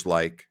story was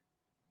like,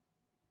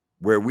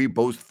 where we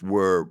both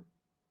were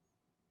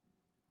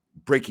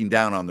breaking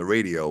down on the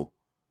radio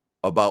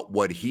about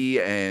what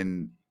he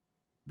and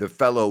the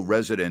fellow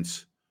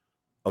residents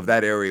of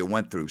that area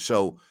went through.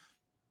 So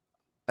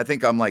I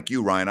think I'm like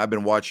you, Ryan. I've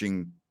been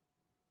watching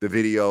the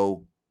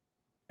video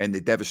and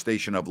the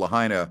devastation of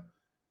Lahaina,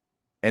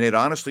 and it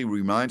honestly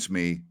reminds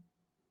me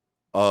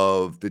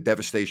of the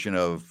devastation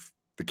of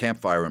the Camp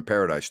Fire in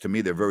Paradise. To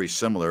me, they're very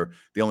similar.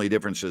 The only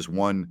difference is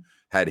one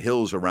had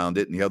hills around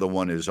it and the other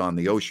one is on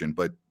the ocean,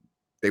 but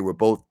they were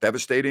both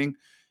devastating.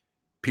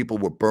 People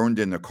were burned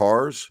in their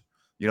cars.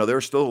 You know, there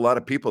are still a lot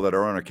of people that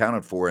are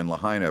unaccounted for in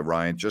Lahaina,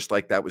 Ryan, just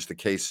like that was the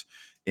case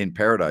in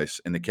Paradise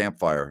in the Camp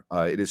Fire.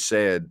 It is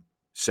sad,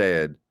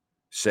 sad,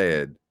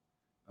 sad,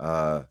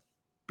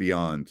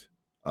 beyond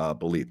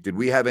belief. Did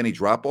we have any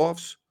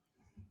drop-offs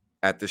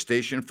at the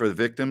station for the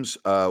victims?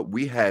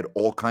 We had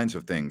all kinds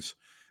of things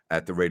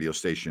at the radio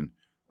station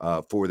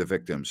for the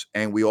victims.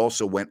 And we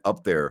also went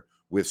up there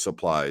with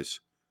supplies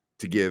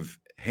to give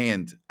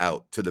hand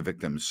out to the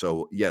victims.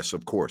 So yes,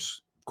 of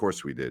course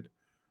we did.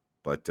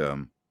 But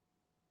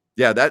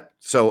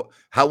so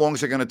how long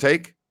is it going to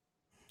take?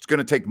 It's going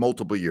to take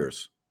multiple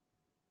years.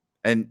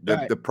 And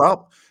the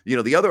problem,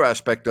 the other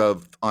aspect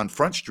of on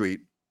Front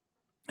Street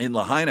in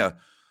Lahaina,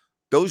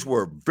 those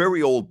were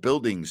very old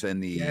buildings,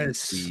 and the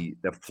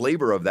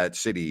flavor of that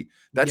city,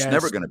 that's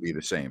never going to be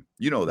the same.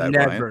 You know that,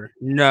 never.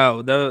 Ryan?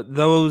 No,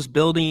 those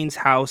buildings,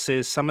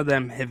 houses, some of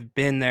them have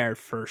been there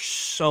for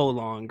so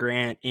long,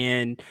 Grant.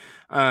 And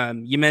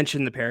you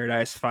mentioned the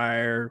Paradise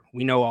Fire.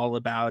 We know all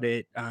about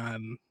it.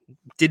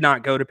 Did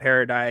not go to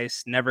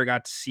Paradise, never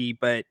got to see,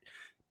 but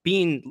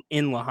being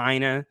in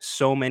Lahaina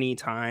so many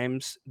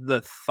times,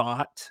 the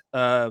thought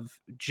of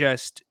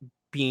just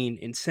being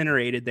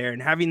incinerated there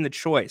and having the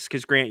choice,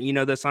 because Grant, you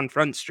know this on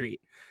Front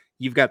Street,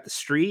 you've got the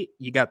street,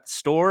 you got the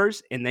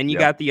stores, and then you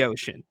got the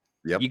ocean.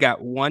 You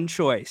got one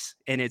choice,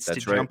 and it's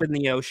jump in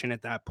the ocean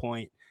at that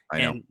point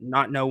and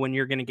not know when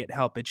you're going to get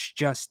help. It's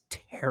just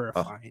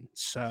terrifying.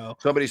 So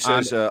somebody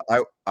says,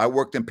 I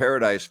worked in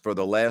Paradise for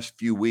the last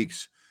few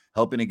weeks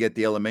helping to get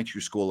the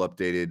elementary school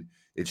updated.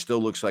 It still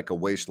looks like a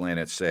wasteland.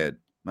 It's sad.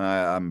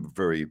 I'm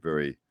very,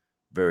 very,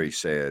 very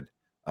sad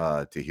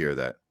to hear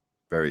that.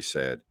 Very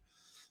sad.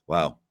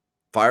 Wow.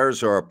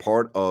 Fires are a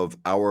part of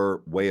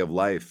our way of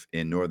life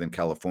in Northern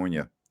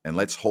California. And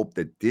let's hope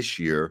that this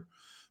year,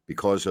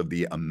 because of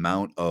the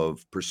amount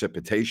of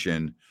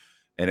precipitation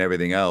and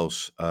everything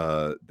else,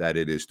 that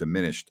it is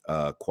diminished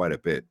quite a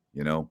bit,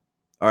 All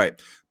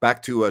right.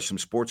 Back to some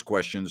sports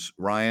questions.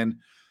 Ryan,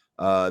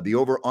 the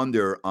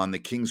over-under on the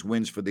Kings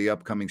wins for the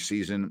upcoming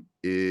season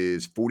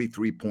is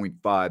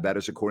 43.5. That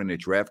is according to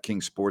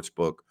DraftKings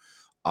Sportsbook.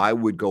 I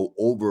would go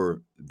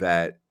over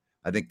that.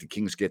 I think the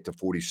Kings get to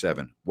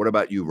 47. What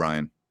about you,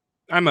 Ryan?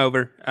 I'm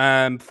over.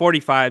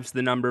 45 is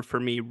the number for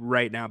me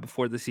right now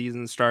before the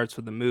season starts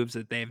with the moves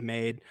that they've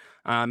made.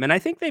 And I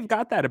think they've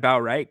got that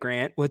about right,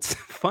 Grant. What's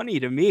funny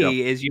to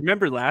me is you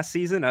remember last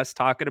season, us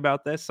talking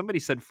about this, somebody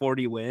said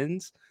 40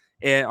 wins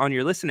on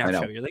your Listen Out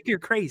show. You're like, you're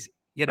crazy.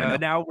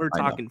 Now we're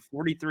talking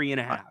 43 and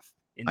a half.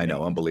 I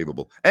know.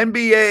 Unbelievable.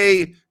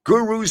 NBA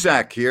guru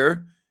Zach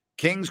here.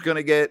 Kings going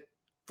to get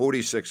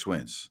 46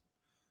 wins.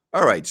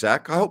 All right,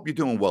 Zach, I hope you're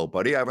doing well,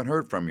 buddy. I haven't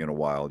heard from you in a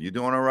while. You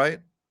doing all right?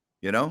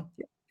 Yeah,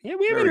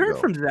 we haven't heard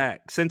from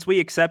Zach since we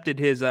accepted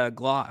his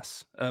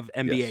gloss of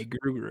NBA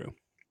guru.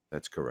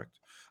 That's correct.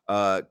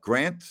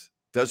 Grant,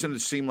 doesn't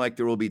it seem like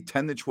there will be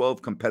 10 to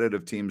 12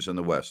 competitive teams in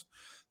the West?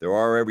 There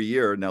are every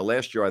year. Now,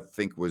 last year, I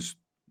think, was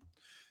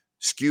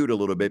skewed a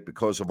little bit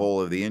because of all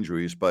of the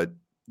injuries, but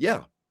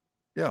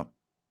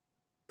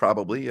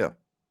probably,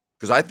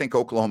 because I think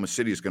Oklahoma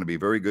City is going to be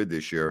very good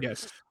this year.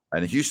 Yes.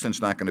 And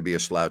Houston's not going to be a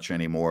slouch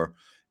anymore.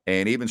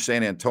 And even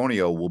San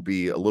Antonio will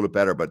be a little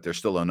better, but they're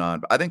still a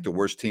non. I think the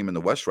worst team in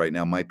the West right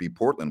now might be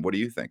Portland. What do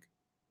you think?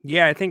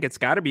 Yeah, I think it's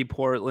got to be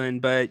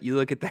Portland, but you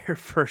look at their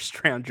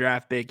first round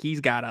draft pick, he's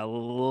got a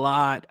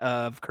lot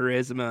of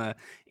charisma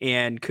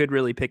and could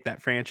really pick that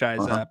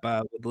franchise Uh-huh.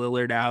 up with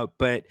Lillard out.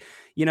 But,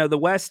 the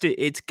West,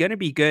 it's going to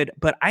be good,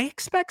 but I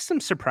expect some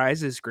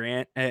surprises,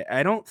 Grant.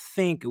 I don't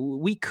think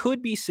we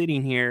could be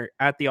sitting here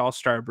at the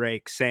All-Star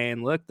break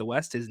saying, look, the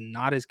West is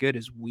not as good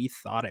as we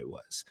thought it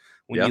was.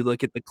 When Yeah. you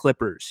look at the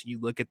Clippers, you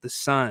look at the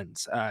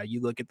Suns,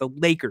 you look at the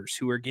Lakers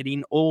who are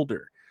getting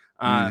older.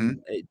 Hmm.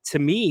 To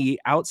me,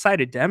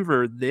 outside of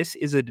Denver, this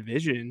is a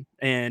division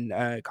and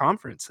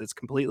conference that's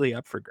completely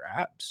up for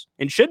grabs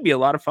and should be a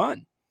lot of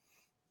fun.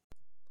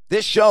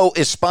 This show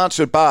is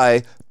sponsored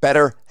by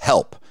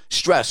BetterHelp.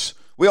 Stress.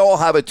 We all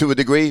have it to a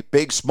degree,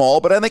 big, small,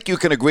 but I think you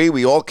can agree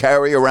we all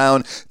carry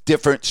around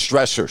different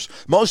stressors.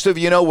 Most of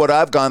you know what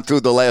I've gone through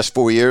the last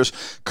 4 years.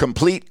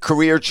 Complete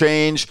career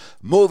change,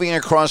 moving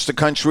across the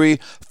country,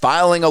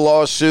 filing a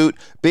lawsuit,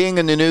 being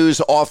in the news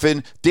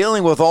often,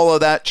 dealing with all of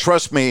that,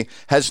 trust me,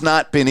 has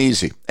not been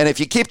easy. And if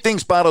you keep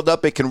things bottled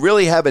up, it can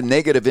really have a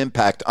negative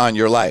impact on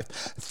your life.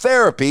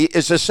 Therapy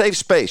is a safe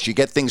space. You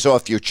get things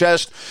off your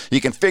chest.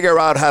 You can figure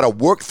out how to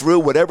work through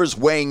whatever's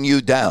weighing you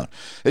down.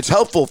 It's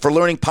helpful for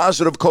learning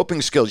positive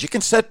coping skills. You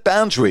can set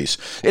boundaries.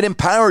 It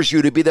empowers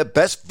you to be the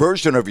best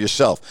version of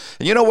yourself.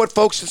 And you know what,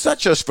 folks? It's not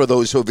just for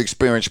those who have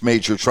experienced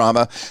major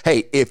trauma.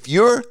 Hey, if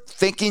you're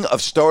thinking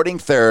of starting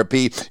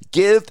therapy,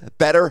 give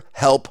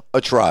BetterHelp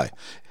a try.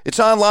 It's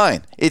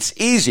online. It's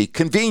easy,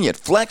 convenient,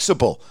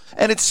 flexible,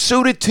 and it's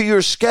suited to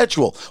your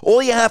schedule.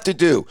 All you have to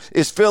do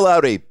is fill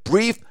out a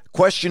brief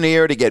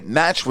questionnaire to get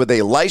matched with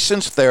a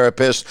licensed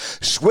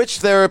therapist. Switch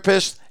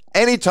therapists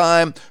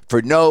anytime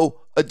for no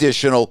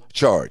additional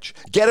charge.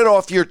 Get it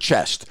off your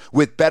chest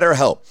with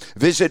BetterHelp.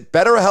 Visit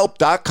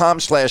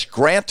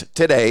BetterHelp.com/Grant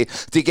today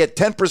to get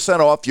 10%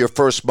 off your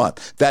first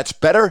month. That's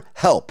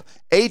BetterHelp,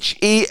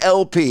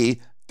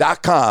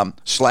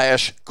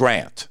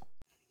 HELP.com/Grant.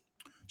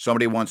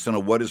 Somebody wants to know,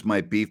 what is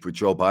my beef with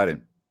Joe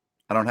Biden?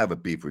 I don't have a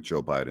beef with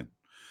Joe Biden.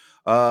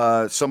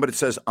 Somebody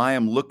says, I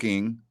am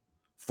looking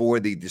for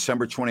the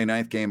December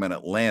 29th game in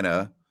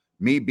Atlanta.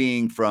 Me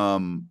being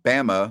from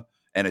Bama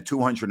and a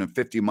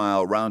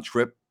 250-mile round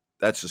trip,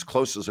 that's as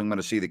close as I'm going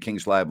to see the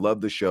Kings live.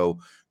 Love the show.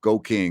 Go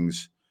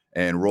Kings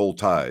and Roll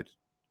Tide.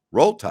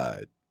 Roll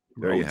Tide.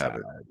 There you have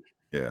it.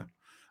 Yeah.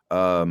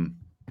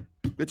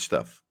 Good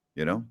stuff,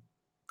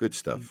 Good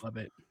stuff. Love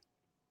it.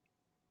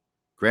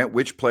 Grant,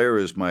 which player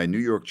is my New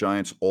York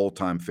Giants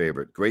all-time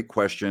favorite? Great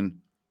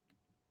question.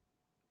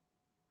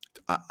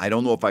 I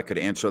don't know if I could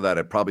answer that.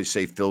 I'd probably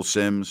say Phil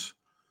Simms,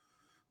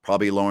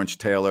 probably Lawrence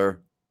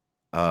Taylor.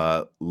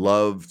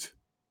 Loved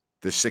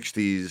the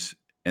 60s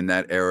in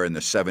that era, in the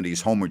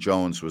 70s. Homer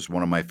Jones was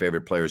one of my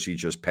favorite players. He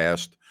just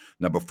passed,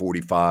 number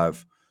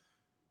 45.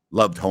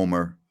 Loved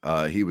Homer.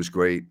 He was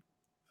great.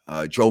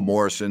 Joe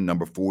Morrison,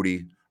 number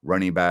 40,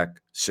 running back,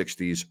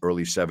 60s,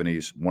 early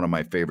 70s. One of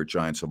my favorite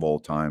Giants of all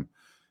time.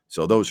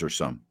 So those are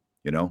some,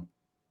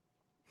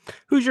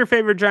 Who's your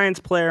favorite Giants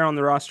player on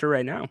the roster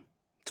right now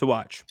to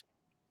watch?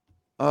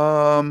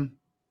 I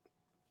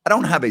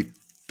don't have a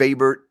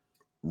favorite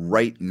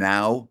right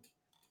now.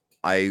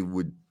 I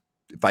would,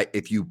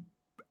 if you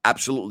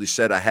absolutely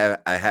said I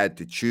had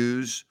to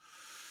choose,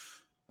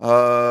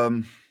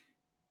 I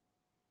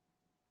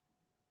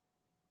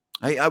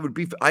would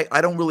be.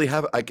 I don't really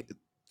have.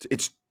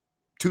 It's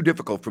too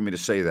difficult for me to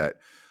say that.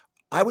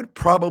 I would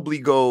probably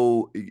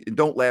go.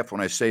 Don't laugh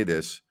when I say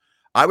this.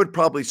 I would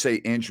probably say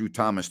Andrew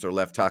Thomas, their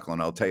left tackle,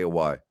 and I'll tell you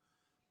why.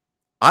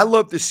 I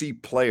love to see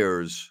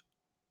players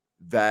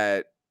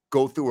that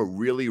go through a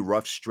really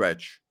rough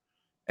stretch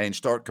and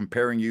start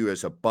comparing you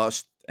as a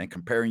bust and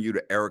comparing you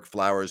to Eric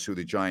Flowers, who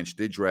the Giants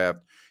did draft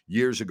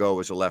years ago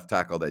as a left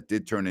tackle that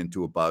did turn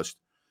into a bust,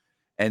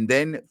 and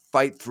then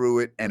fight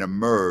through it and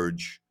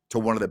emerge to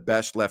one of the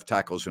best left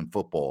tackles in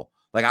football.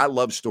 Like, I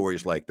love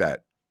stories like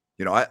that.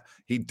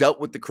 He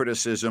dealt with the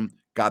criticism,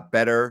 got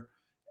better,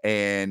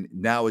 and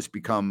now has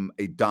become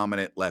a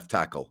dominant left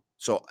tackle.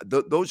 So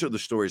those are the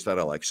stories that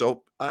I like.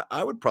 So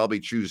I would probably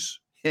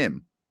choose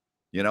him.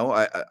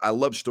 I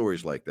love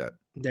stories like that.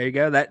 There you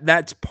go.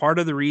 That's part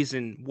of the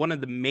reason, one of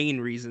the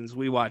main reasons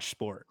we watch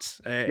sports.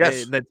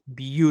 Yes. That's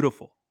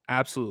beautiful.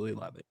 Absolutely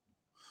love it.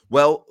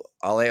 Well,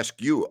 I'll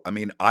ask you. I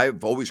mean,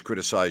 I've always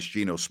criticized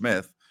Geno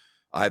Smith.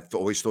 I've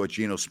always thought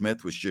Geno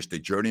Smith was just a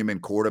journeyman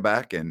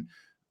quarterback, and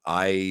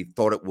I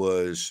thought it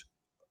was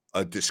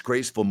a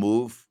disgraceful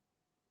move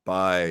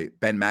by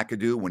Ben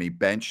McAdoo when he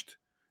benched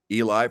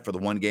Eli for the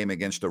one game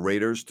against the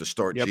Raiders to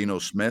start Geno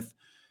Smith.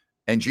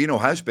 And Geno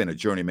has been a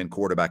journeyman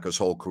quarterback his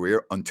whole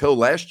career until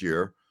last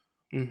year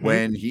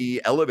when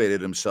he elevated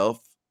himself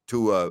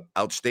to an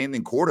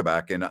outstanding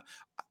quarterback. And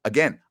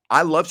again,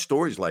 I love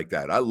stories like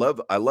that. I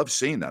love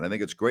seeing that. I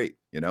think it's great,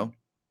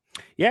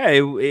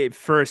 Yeah,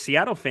 for a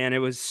Seattle fan, it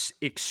was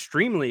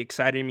extremely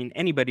exciting. I mean,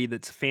 anybody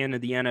that's a fan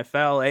of the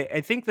NFL, I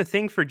think the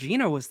thing for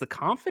Gino was the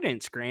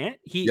confidence. Grant,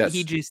 he Yes,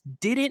 just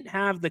didn't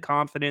have the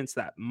confidence,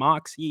 that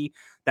moxie,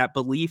 that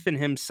belief in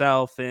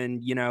himself,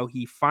 and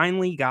he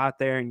finally got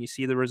there, and you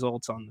see the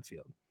results on the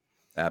field.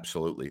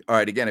 absolutely. All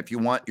right. Again, if you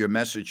want your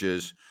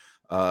messages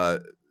uh,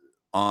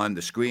 on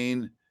the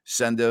screen,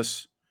 send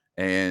us.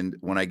 And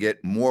when I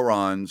get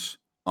morons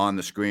on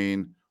the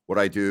screen, what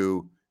I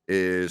do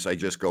is I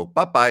just go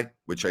bye bye,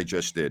 which I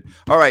just did.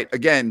 All right.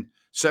 Again,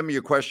 send me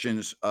your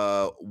questions.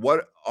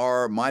 What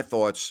are my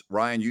thoughts,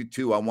 Ryan? You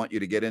too. I want you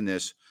to get in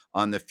this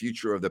on the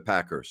future of the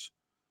Packers.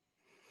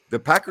 The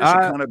Packers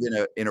are Uh, kind of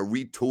in a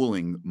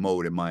retooling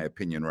mode, in my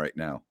opinion, right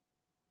now.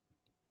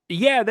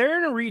 Yeah, they're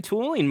in a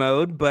retooling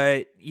mode,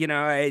 but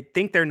I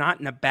think they're not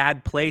in a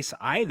bad place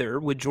either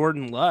with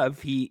Jordan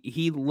Love.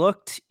 He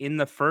looked in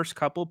the first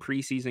couple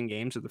preseason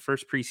games, or the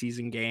first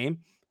preseason game,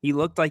 he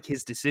looked like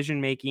his decision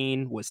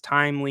making was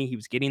timely. He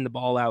was getting the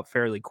ball out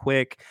fairly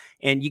quick.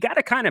 And you got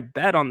to kind of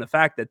bet on the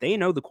fact that they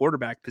know the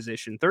quarterback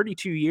position.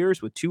 32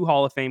 years with two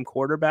Hall of Fame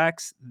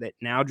quarterbacks that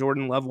now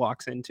Jordan Love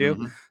walks into.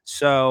 Mhm.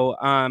 So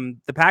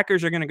the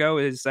Packers are going to go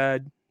as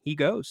he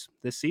goes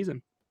this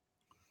season.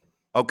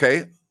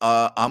 Okay,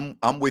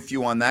 I'm with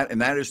you on that,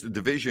 and that is the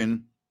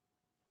division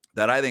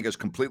that I think is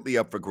completely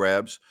up for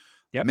grabs.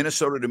 Yep.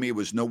 Minnesota to me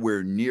was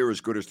nowhere near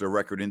as good as their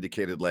record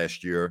indicated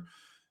last year.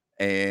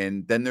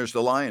 And then there's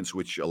the Lions,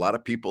 which a lot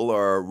of people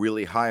are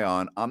really high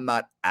on. I'm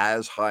not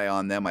as high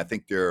on them. I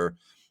think they're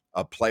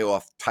a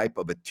playoff type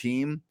of a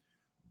team,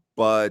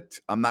 but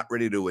I'm not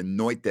ready to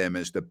anoint them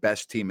as the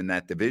best team in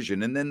that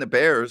division. And then the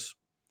Bears,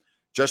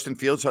 Justin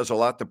Fields has a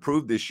lot to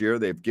prove this year.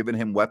 They've given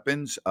him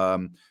weapons,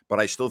 but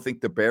I still think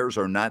the Bears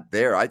are not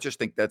there. I just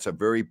think that's a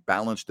very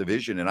balanced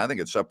division, and I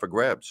think it's up for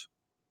grabs.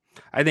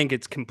 I think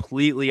it's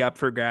completely up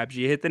for grabs.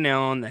 You hit the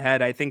nail on the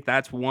head. I think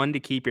that's one to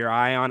keep your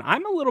eye on.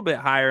 I'm a little bit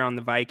higher on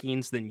the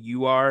Vikings than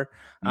you are.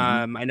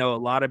 Mhm. I know a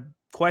lot of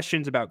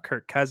questions about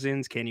Kirk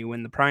Cousins. Can you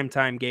win the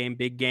primetime game,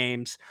 big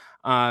games?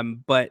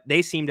 But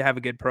they seem to have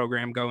a good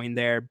program going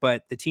there.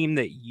 But the team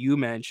that you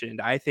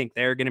mentioned, I think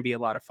they're going to be a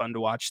lot of fun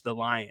to watch, the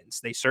Lions.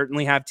 They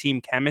certainly have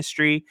team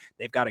chemistry.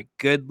 They've got a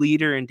good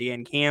leader in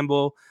Dan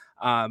Campbell.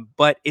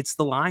 But it's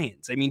the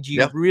Lions. I mean,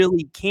 Yeah.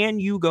 can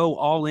you go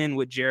all in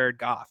with Jared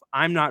Goff?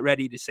 I'm not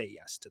ready to say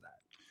yes to that.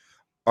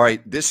 All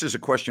right, this is a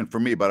question for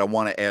me, but I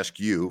want to ask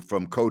you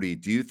from Cody.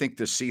 Do you think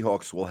the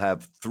Seahawks will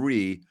have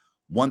 3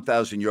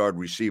 1,000-yard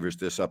receivers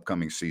this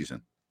upcoming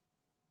season?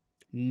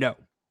 No,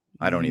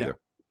 I don't no, either.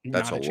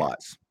 That's not a a lot.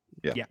 chance.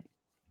 Yeah, Yeah.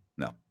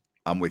 no,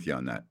 I'm with you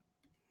on that.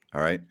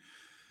 All right.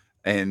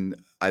 And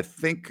I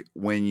think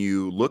when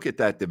you look at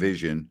that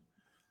division,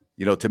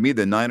 to me,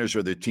 the Niners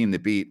are the team to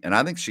beat. And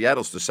I think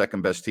Seattle's the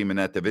second best team in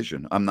that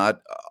division. I'm not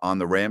on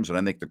the Rams, and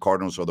I think the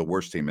Cardinals are the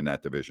worst team in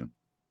that division.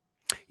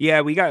 Yeah,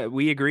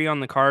 we agree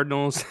on the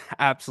Cardinals.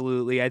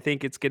 Absolutely. I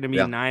think it's going to be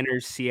Yeah.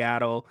 Niners,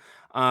 Seattle.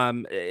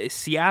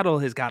 Seattle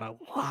has got a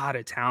lot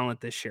of talent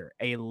this year.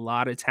 A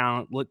lot of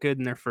talent. Look good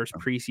in their first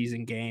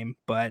preseason game,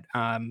 but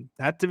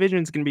that division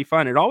is going to be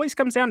fun. It always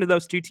comes down to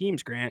those two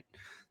teams, Grant.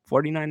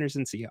 49ers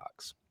and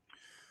Seahawks.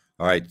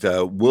 All right.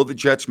 Will the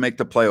Jets make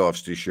the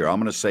playoffs this year? I'm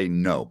going to say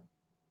no.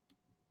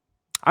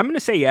 I'm going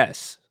to say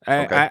yes.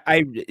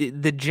 Okay.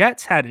 The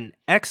Jets had an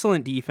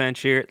excellent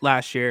defense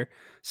last year.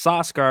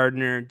 Sauce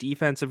Gardner,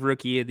 defensive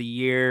rookie of the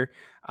year.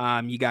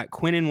 You got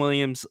Quinnen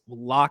Williams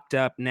locked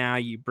up now.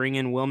 You bring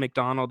in Will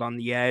McDonald on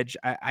the edge.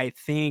 I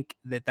think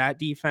that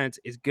defense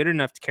is good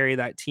enough to carry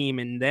that team.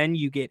 And then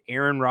you get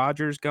Aaron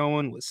Rodgers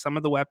going with some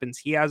of the weapons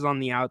he has on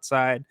the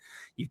outside.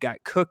 You've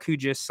got Cook, who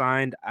just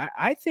signed.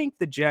 I think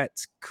the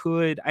Jets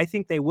I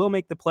think they will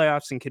make the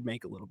playoffs and could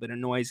make a little bit of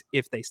noise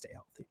if they stay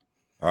healthy.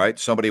 All right.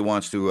 Somebody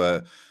wants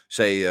to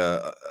say,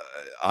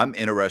 I'm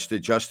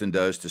interested, Justin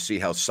does, to see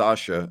how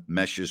Sasha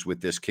meshes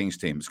with this Kings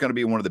team. It's going to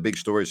be one of the big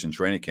stories in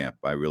training camp,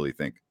 I really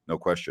think. No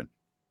question.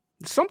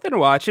 Something to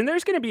watch, and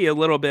there's going to be a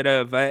little bit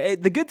of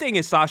the good thing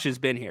is Sasha's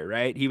been here,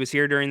 right? He was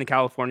here during the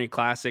California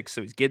Classic,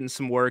 so he's getting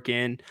some work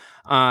in.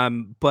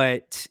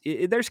 But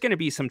there's going to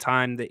be some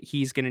time that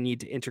he's going to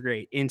need to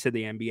integrate into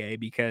the NBA,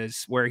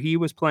 because where he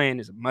was playing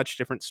is a much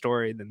different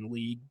story than the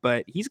league.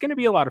 But he's going to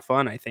be a lot of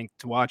fun, I think,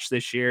 to watch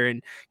this year.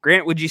 And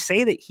Grant, would you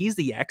say that he's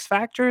the X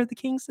factor of the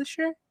Kings this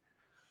year?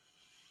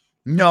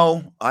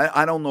 No,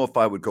 I don't know if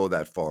I would go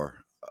that far.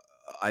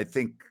 I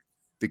think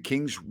the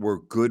Kings were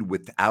good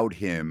without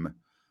him.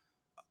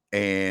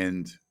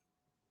 And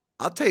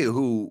I'll tell you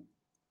who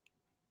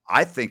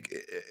I think,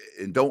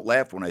 and don't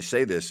laugh when I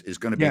say this, is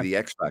going to be Yeah. the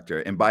X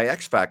factor. And by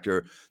X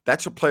factor,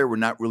 that's a player we're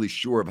not really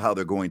sure of how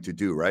they're going to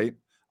do, right?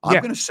 I'm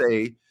Yeah. going to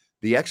say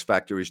the X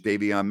factor is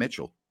Davion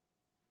Mitchell.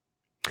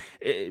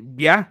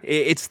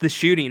 It's the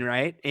shooting,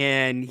 right?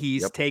 And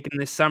he's Yep, taken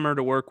this summer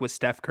to work with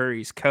Steph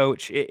Curry's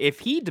coach. If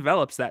he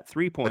develops that that's right.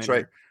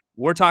 three-pointer,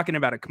 we're talking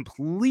about a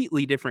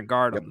completely different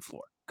guard Yep, on the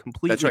floor. that's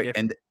Completely right. different.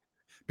 And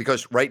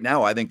because right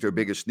now, I think their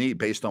biggest need,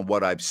 based on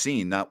what I've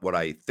seen, not what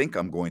I think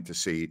I'm going to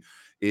see,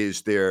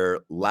 is their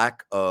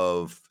lack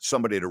of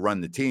somebody to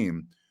run the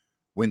team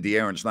when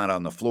De'Aaron's not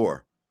on the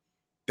floor.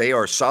 they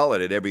are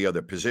solid at every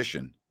other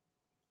position.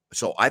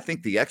 So I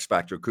think the X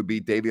factor could be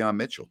Davion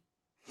Mitchell.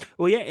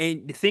 Well, yeah,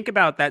 and think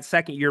about that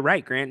second. You're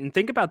right, Grant, and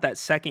think about that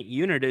second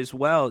unit as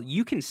well.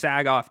 You can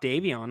sag off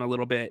Davion a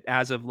little bit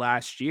as of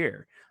last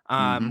year,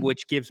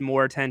 which gives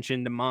more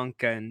attention to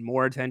Monk and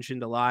more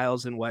attention to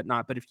Lyles and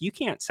whatnot. But if you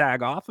can't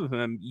sag off of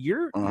him,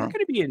 you're going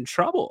to be in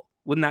trouble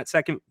when that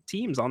second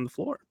team's on the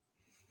floor.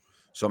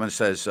 Someone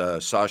says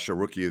Sasha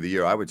Rookie of the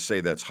Year. I would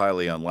say that's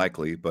highly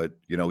unlikely, but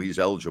he's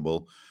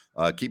eligible.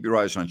 Keep your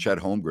eyes on Chet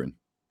Holmgren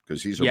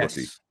because he's a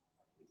rookie.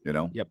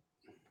 Yep.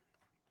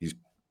 He's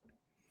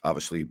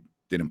obviously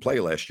didn't play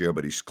last year,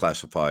 but he's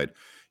classified,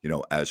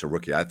 as a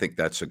rookie. I think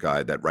that's a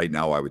guy that right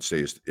now I would say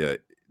is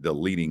the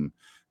leading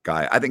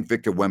guy. I think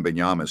Victor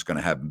Wembanyama is going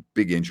to have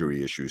big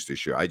injury issues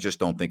this year. I just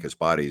don't think his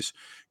body's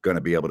going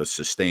to be able to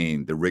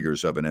sustain the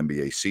rigors of an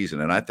NBA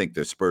season, and I think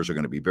the Spurs are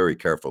going to be very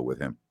careful with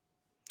him.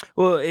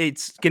 Well,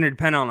 it's going to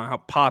depend on how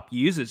Pop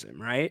uses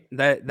him, right?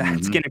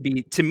 That's going to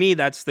be, to me,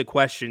 that's the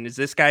question. Is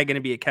this guy going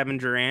to be a Kevin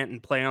Durant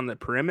and play on the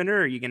perimeter?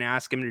 Or are you going to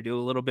ask him to do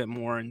a little bit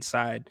more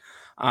inside?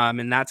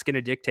 And that's going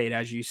to dictate,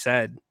 as you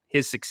said,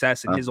 his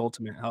success and his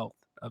ultimate health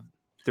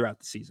throughout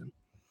the season.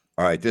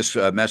 All right, this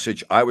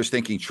message, I was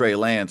thinking Trey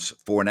Lance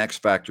for an X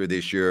factor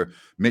this year.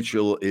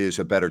 Mitchell is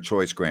a better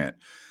choice, Grant.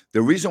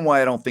 The reason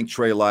why I don't think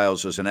Trey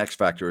Lyles is an X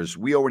factor is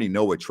we already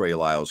know what Trey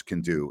Lyles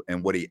can do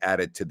and what he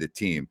added to the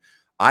team.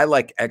 I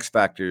like X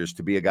factors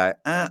to be a guy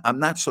I'm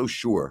not so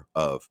sure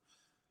of.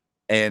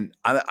 And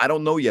I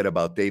don't know yet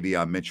about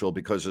Davion Mitchell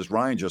because, as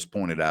Ryan just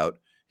pointed out,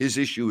 his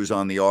issue is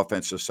on the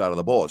offensive side of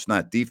the ball. It's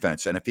not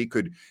defense. And if he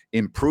could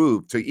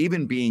improve to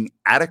even being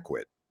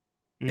adequate,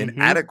 an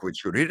adequate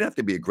shooter, he didn't have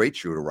to be a great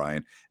shooter,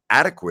 Ryan,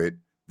 adequate,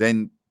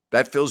 then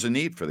that fills a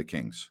need for the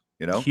Kings,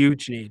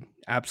 Huge need.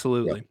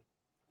 Absolutely.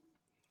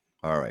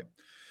 Yeah.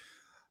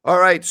 All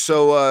right.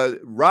 So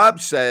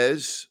Rob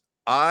says,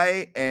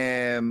 I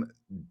am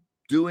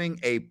doing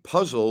a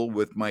puzzle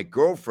with my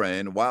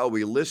girlfriend while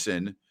we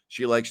listen.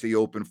 She likes the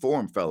open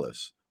forum,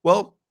 fellas.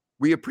 Well,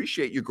 we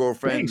appreciate your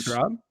girlfriend's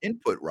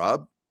input,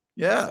 Rob.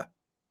 Yeah,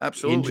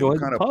 absolutely. Enjoy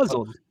the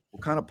puzzle.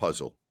 What kind of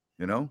puzzle?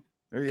 There you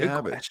Good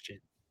have question.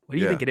 What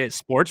do you think it is?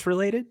 Sports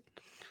related?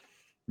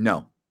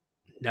 No.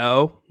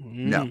 No?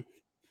 No.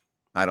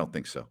 I don't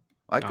think so.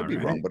 I could be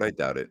wrong, but I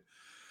doubt it.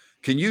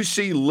 Can you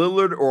see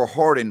Lillard or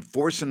Harden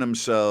forcing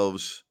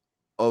themselves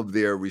of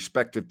their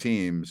respective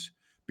teams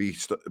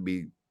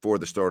before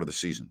the start of the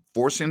season?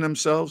 Forcing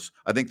themselves?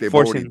 I think they've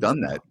already done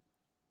that.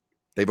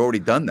 They've already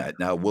done that.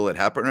 Now, will it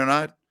happen or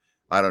not?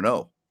 I don't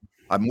know.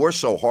 I'm more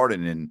so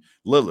Harden than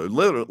Lillard.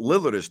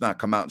 Lillard has not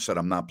come out and said,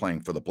 I'm not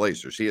playing for the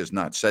Blazers. He has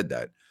not said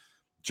that.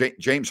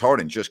 James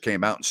Harden just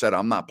came out and said,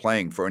 I'm not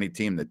playing for any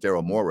team that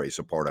Daryl Morey is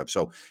a part of.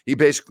 So he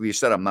basically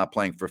said, I'm not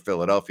playing for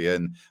Philadelphia.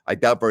 And I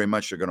doubt very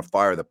much they're going to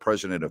fire the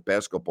president of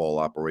basketball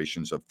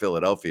operations of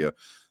Philadelphia.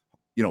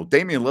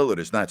 Damian Lillard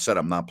has not said,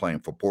 I'm not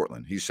playing for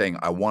Portland. He's saying,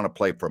 I want to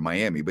play for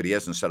Miami, but he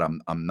hasn't said,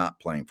 I'm not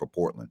playing for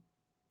Portland.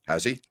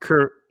 Has he?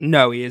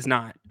 No, he is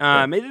not.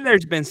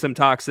 There's been some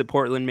talks that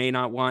Portland may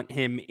not want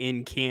him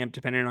in camp,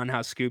 depending on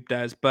how Scoop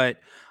does. But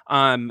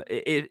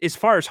as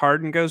far as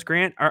Harden goes,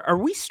 Grant, are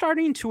we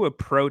starting to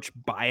approach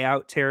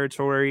buyout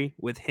territory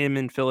with him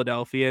in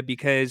Philadelphia?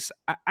 Because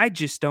I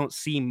just don't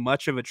see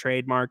much of a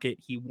trade market.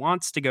 He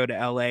wants to go to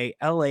LA.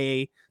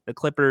 The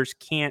Clippers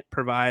can't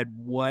provide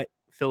what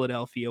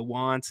Philadelphia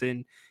wants,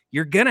 and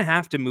you're going to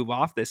have to move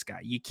off this guy.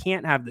 You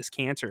can't have this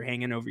cancer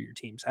hanging over your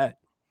team's head.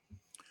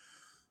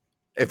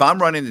 If I'm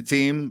running the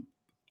team,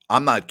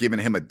 I'm not giving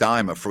him a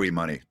dime of free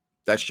money.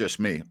 That's just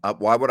me.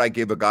 Why would I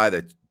give a guy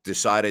that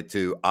decided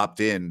to opt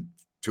in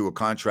to a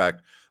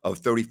contract of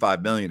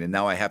 $35 million and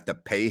now I have to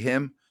pay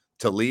him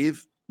to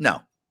leave?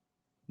 No,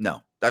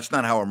 that's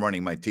not how I'm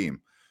running my team.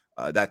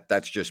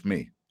 That's just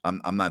me.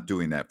 I'm not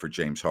doing that for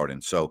James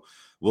Harden. So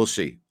we'll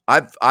see.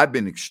 I've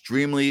been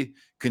extremely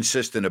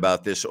consistent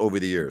about this over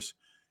the years.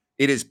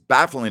 It is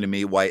baffling to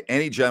me why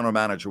any general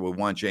manager would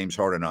want James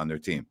Harden on their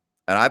team.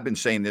 And I've been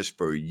saying this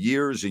for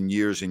years and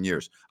years and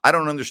years. I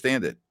don't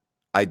understand it.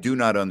 I do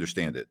not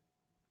understand it.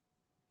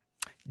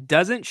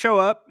 Doesn't show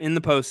up in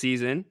the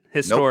postseason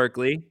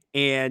historically,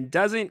 and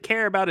doesn't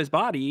care about his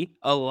body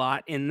a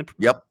lot in the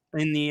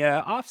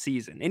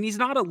offseason. And he's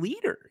not a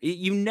leader.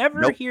 You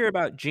never hear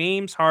about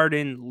James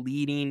Harden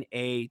leading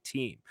a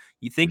team.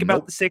 You think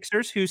about the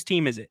Sixers. Whose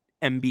team is it?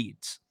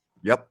 Embiid's.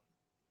 Yep.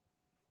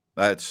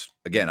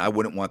 I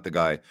wouldn't want the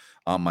guy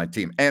on my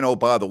team. And oh,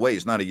 by the way,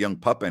 he's not a young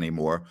pup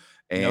anymore.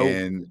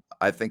 And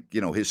I think,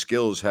 his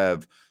skills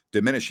have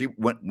diminished.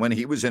 When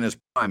he was in his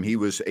prime, he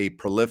was a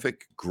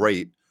prolific,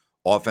 great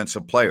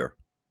offensive player.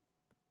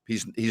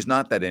 He's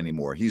not that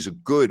anymore. He's a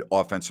good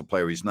offensive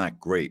player. He's not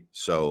great.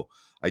 So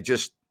I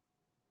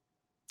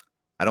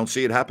don't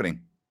see it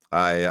happening.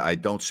 I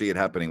don't see it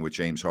happening with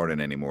James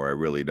Harden anymore. I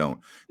really don't.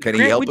 Can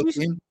he help a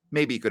team?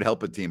 Maybe he could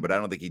help a team, but I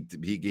don't think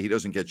he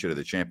doesn't get you to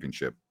the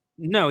championship.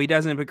 No, he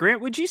doesn't. But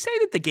Grant, would you say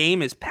that the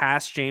game is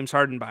passed James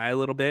Harden by a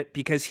little bit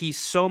because he's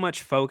so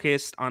much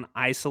focused on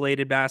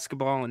isolated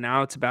basketball, and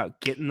now it's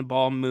about getting the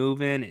ball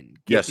moving and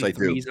getting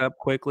threes up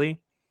quickly?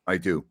 I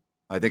do.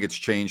 I think it's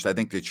changed. I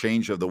think the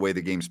change of the way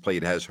the game's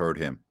played has hurt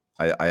him.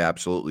 I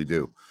absolutely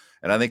do.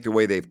 And I think the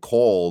way they've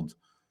called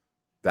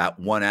that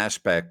one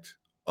aspect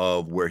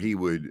of where he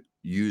would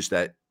use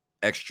that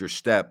extra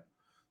step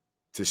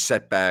to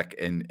set back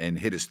and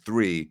hit his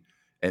three,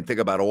 and think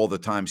about all the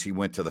times he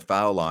went to the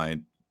foul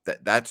line,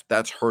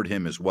 that's hurt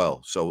him as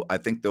well. So I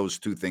think those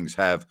two things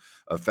have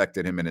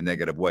affected him in a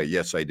negative way.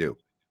 Yes, I do.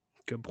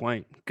 Good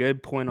point.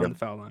 Good point on the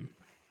foul line.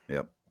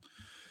 Yep.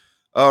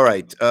 All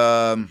right.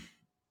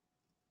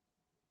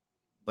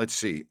 Let's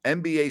see.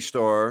 NBA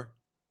star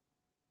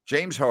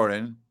James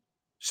Harden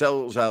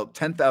sells out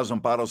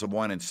 10,000 bottles of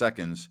wine in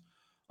seconds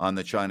on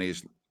the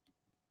Chinese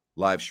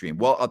live stream.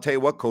 Well, I'll tell you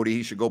what, Cody,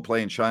 he should go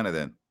play in China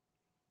then.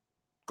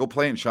 Go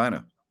play in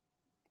China.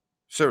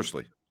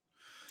 Seriously.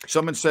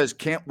 Someone says,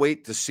 can't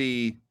wait to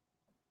see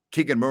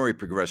Keegan Murray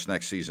progress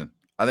next season.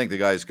 I think the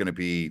guy is going to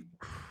be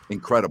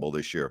incredible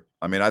this year.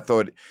 I mean, I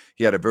thought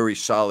he had a very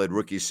solid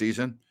rookie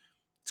season.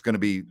 It's going to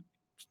be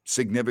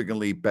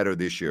significantly better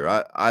this year.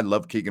 I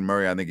love Keegan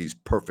Murray. I think he's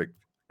perfect,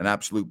 an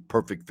absolute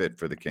perfect fit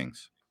for the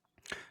Kings.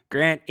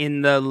 Grant,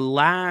 in the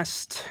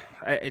last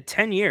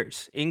 10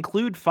 years,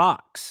 include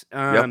Fox,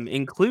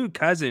 include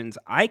Cousins,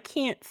 I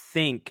can't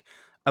think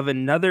of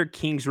another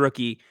Kings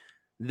rookie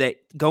that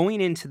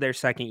going into their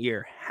second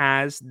year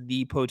has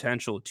the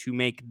potential to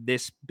make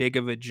this big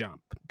of a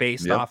jump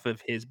based off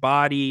of his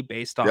body,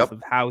 based off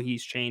of how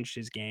he's changed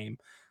his game.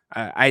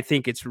 I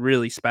think it's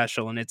really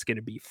special, and it's going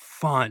to be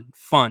fun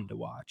to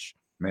watch.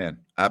 Man,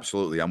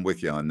 absolutely. I'm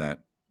with you on that.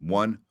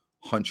 100%.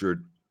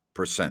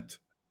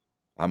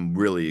 I'm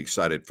really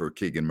excited for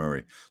Keegan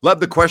Murray. Love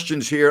the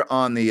questions here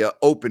on the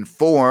open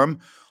forum.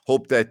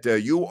 Hope that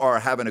you are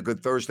having a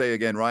good Thursday.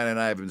 Again, Ryan and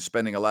I have been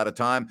spending a lot of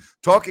time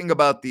talking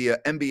about the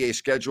NBA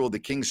schedule, the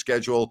Kings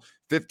schedule,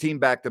 15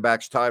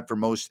 back-to-backs tied for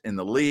most in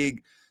the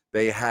league.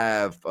 They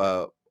have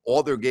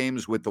all their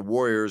games with the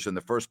Warriors in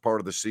the first part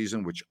of the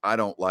season, which I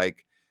don't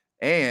like.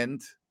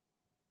 And,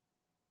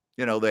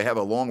 you know, they have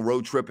a long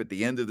road trip at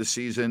the end of the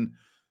season.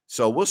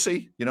 So we'll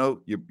see. You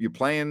know, you're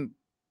playing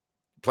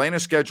a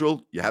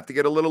schedule. You have to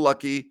get a little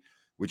lucky,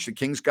 which the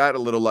Kings got a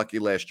little lucky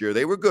last year.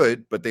 They were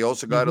good, but they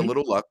also got a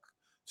little luck.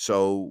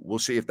 So we'll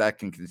see if that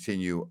can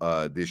continue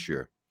this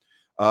year.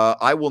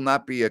 I will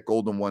not be at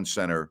Golden One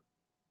Center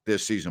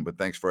this season, but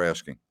thanks for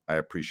asking. I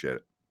appreciate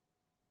it.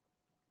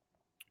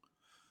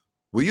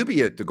 Will you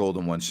be at the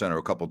Golden One Center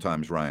a couple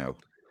times, Ryan?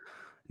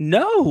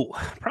 No,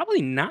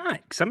 probably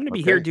not, because I'm going to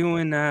be here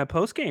doing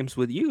post games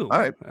with you. All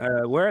right.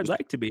 Where I'd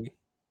like to be.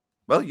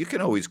 Well, you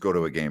can always go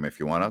to a game if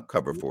you want. I'll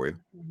cover for you.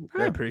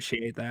 I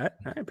appreciate that.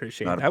 Not a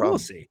problem. We'll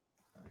see.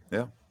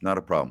 Yeah, not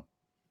a problem.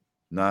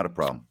 Not a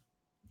problem.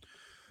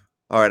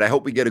 All right, I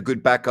hope we get a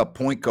good backup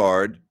point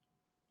guard.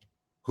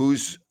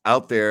 Who's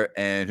out there,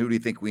 and who do you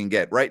think we can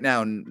get? Right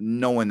now,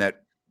 knowing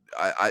that,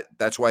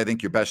 that's why I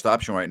think your best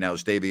option right now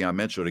is Davion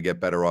Mitchell to get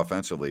better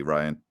offensively,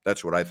 Ryan.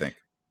 That's what I think.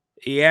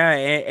 Yeah,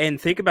 and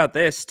think about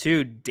this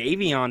too.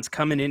 Davion's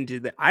coming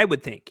into I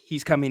would think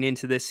he's coming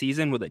into this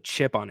season with a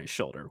chip on his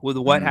shoulder with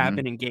what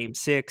happened in Game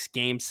 6,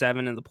 Game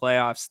 7 in the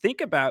playoffs.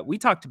 We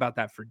talked about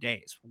that for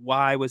days.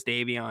 Why was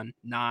Davion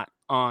not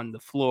on the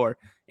floor?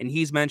 And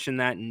he's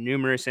mentioned that in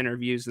numerous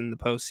interviews in the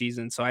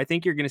postseason. So I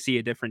think you're going to see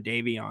a different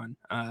Davion.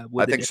 I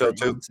think so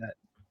too. Mindset.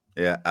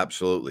 Yeah,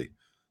 absolutely.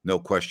 No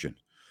question.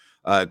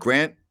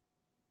 Grant,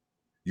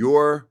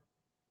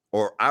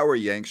 our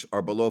Yanks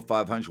are below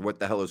 500. What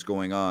the hell is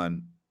going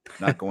on?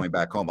 Not going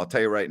back home. I'll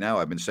tell you right now,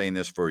 I've been saying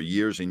this for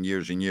years and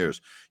years and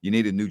years. You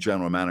need a new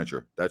general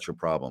manager. That's your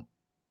problem.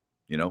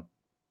 You know,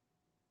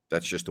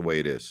 that's just the way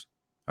it is.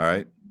 All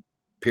right.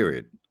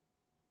 Period.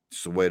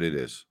 It's the way it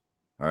is.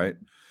 All right.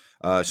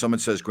 Someone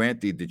says, Grant,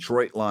 the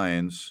Detroit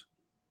Lions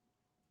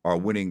are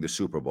winning the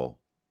Super Bowl.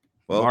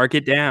 Well, mark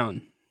it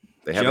down.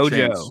 They have a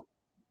chance.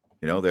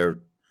 You know,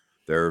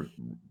 they're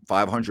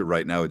 500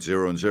 right now at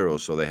 0-0,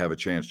 so they have a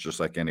chance just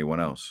like anyone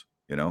else.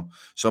 You know,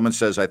 someone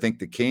says, I think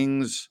the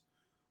Kings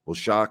will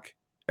shock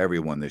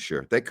everyone this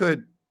year. They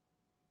could,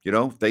 you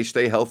know, if they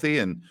stay healthy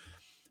and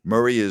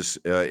Murray is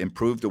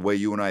improved the way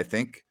you and I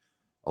think,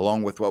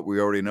 along with what we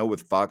already know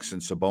with Fox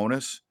and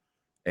Sabonis.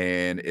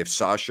 And if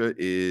Sasha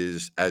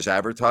is as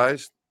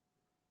advertised,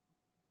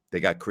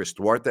 they got Chris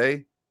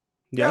Duarte.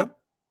 Yeah,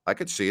 I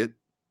could see it.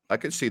 I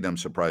could see them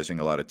surprising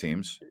a lot of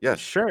teams. Yes.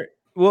 Sure.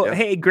 Well,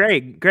 hey,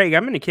 Greg,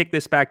 I'm going to kick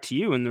this back to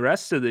you and the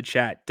rest of the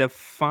chat.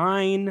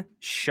 Define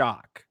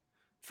shock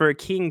for a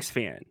Kings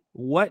fan.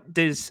 What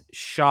does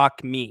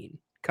shock mean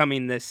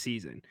coming this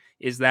season?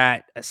 Is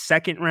that a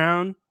second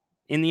round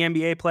in the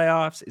NBA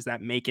playoffs? Is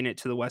that making it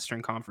to the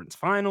Western Conference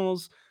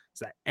Finals? Is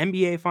that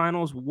NBA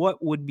Finals?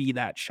 What would be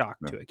that shock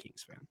to a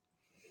Kings fan?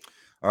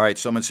 All right.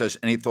 Someone says,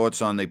 any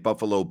thoughts on the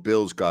Buffalo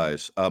Bills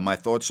guys? My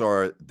thoughts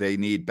are they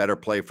need better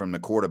play from the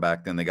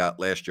quarterback than they got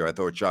last year. I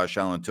thought Josh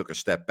Allen took a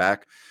step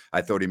back.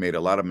 I thought he made a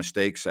lot of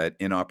mistakes at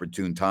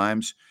inopportune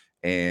times.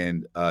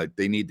 And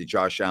they need the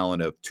Josh Allen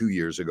of 2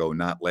 years ago,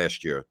 not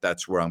last year.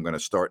 That's where I'm going to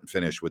start and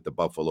finish with the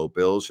Buffalo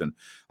Bills. And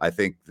I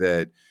think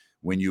that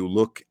when you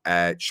look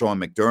at Sean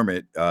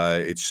McDermott,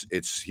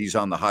 he's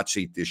on the hot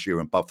seat this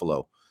year in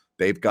Buffalo.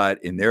 They've got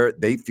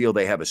they feel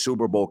they have a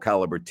Super Bowl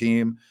caliber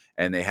team,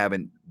 and they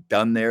haven't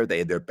done their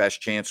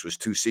best chance was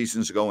 2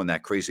 seasons ago in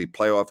that crazy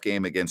playoff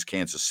game against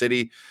Kansas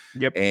City.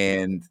 Yep.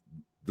 And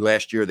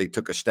last year they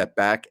took a step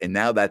back, and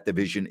now that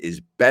division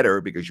is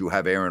better because you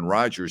have Aaron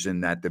Rodgers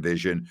in that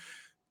division.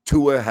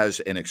 Tua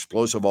has an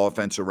explosive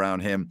offense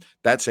around him.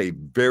 That's a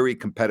very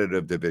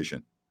competitive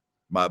division.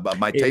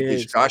 My take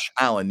is Josh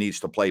Allen needs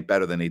to play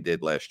better than he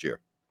did last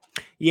year.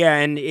 Yeah,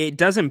 and it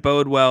doesn't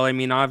bode well. I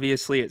mean,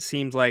 obviously, it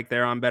seems like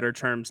they're on better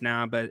terms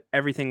now, but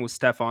everything with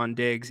Stephon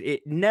Diggs,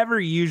 it never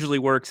usually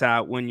works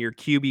out when your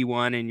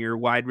QB1 and your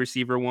wide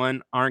receiver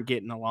 1 aren't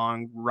getting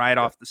along right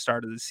off the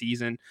start of the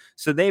season.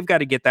 So they've got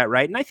to get that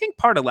right. And I think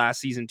part of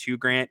last season too,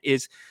 Grant,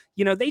 is,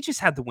 they just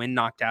had the wind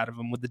knocked out of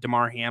them with the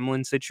Damar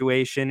Hamlin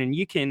situation, and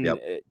you can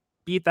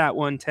beat that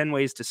one 10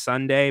 ways to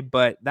Sunday,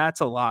 but that's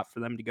a lot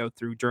for them to go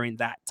through during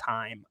that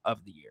time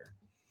of the year.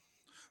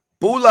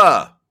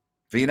 Bula!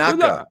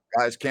 Vinaka.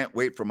 Guys, can't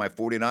wait for my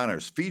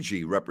 49ers.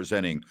 Fiji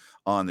representing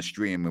on the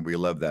stream, and we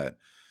love that.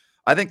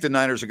 I think the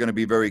Niners are going to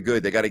be very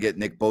good. They got to get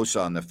Nick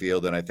Bosa on the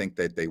field, and I think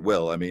that they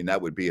will. I mean,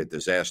 that would be a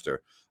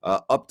disaster.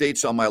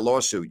 Updates on my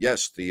lawsuit.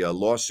 Yes, the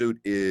lawsuit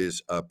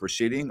is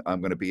proceeding.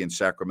 I'm going to be in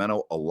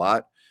Sacramento a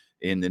lot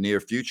in the near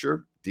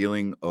future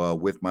dealing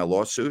with my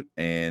lawsuit,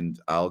 and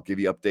I'll give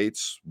you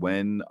updates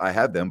when I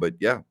have them. But,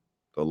 yeah,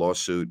 the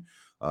lawsuit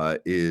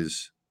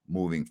is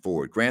moving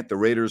forward. Grant, the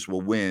Raiders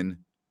will win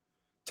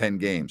 10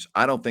 games.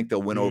 I don't think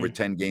they'll win over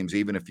 10 games,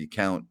 even if you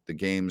count the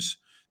games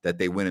that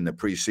they win in the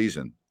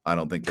preseason. I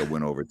don't think they'll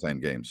win over 10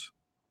 games.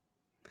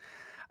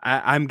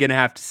 I'm going to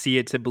have to see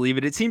it to believe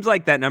it. It seems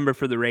like that number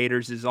for the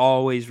Raiders is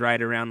always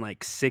right around like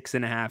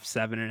 6.5,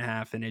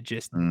 7.5, and it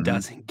just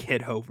doesn't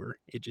get over.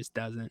 It just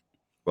doesn't.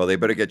 Well, they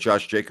better get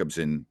Josh Jacobs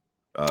in.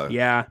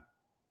 Yeah.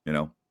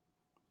 Yep.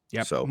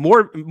 So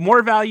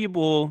more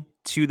valuable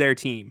to their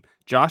team,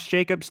 Josh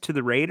Jacobs to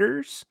the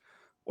Raiders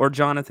or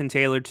Jonathan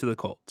Taylor to the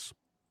Colts?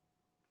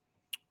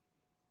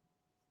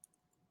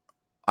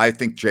 I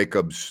think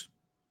Jacobs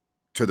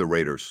to the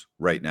Raiders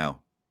right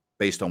now,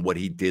 based on what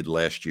he did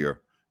last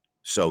year.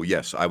 So,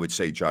 yes, I would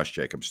say Josh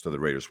Jacobs to the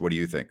Raiders. What do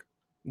you think?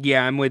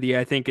 Yeah, I'm with you.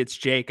 I think it's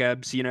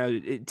Jacobs.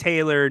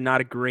 Taylor,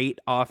 not a great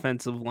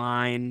offensive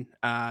line.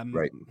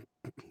 Right.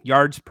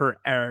 Yards per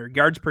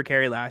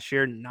carry last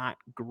year, not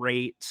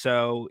great.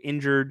 So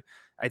injured.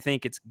 I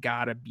think it's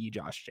got to be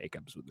Josh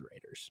Jacobs with the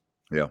Raiders.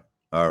 Yeah.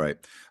 All right.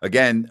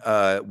 Again,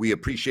 we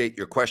appreciate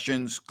your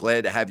questions.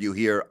 Glad to have you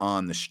here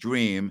on the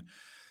stream.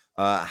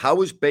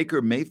 How is Baker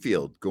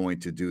Mayfield going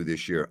to do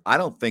this year? I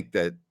don't think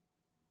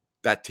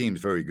that team's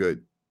very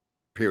good,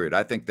 period.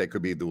 I think they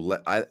could be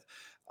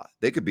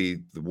they could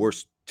be the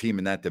worst team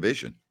in that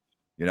division.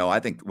 I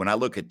think when I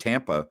look at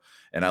Tampa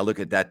and I look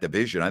at that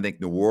division, I think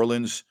New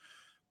Orleans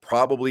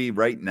probably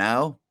right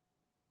now,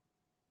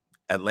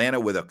 Atlanta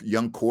with a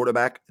young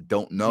quarterback,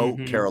 don't know.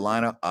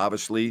 Carolina,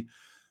 obviously,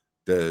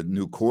 the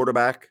new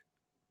quarterback.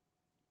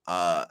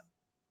 I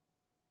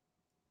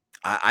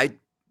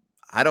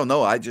don't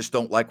know. I just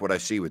don't like what I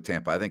see with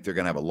Tampa. I think they're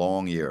going to have a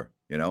long year,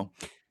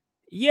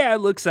 Yeah, it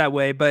looks that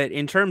way. But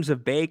in terms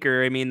of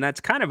Baker, I mean, that's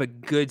kind of a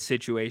good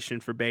situation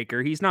for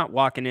Baker. He's not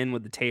walking in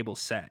with the table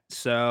set.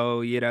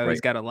 So,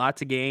 he's got a lot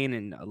to gain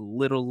and a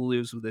little to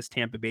lose with this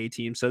Tampa Bay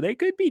team. So they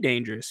could be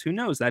dangerous. Who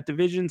knows? That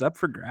division's up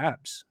for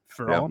grabs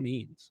for all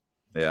means.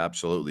 Yeah,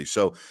 absolutely.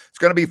 So it's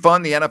going to be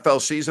fun. The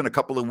NFL season, a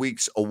couple of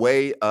weeks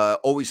away.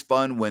 Always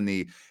fun when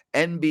the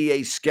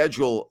NBA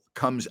schedule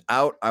comes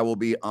out. I will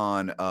be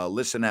on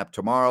Listen App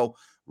tomorrow,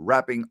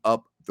 wrapping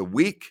up the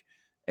week.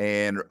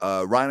 And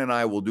Ryan and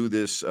I will do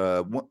this.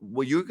 Are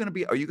you going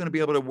to be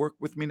able to work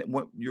with me?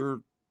 What's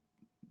your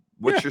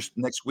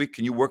next week?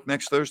 Can you work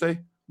next Thursday?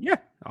 Yeah,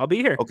 I'll be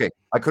here. Okay.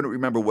 I couldn't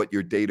remember what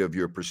your date of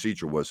your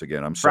procedure was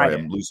again. I'm sorry.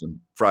 Friday. I'm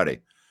losing Friday.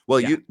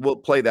 Well, we'll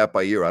play that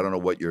by ear. I don't know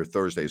what your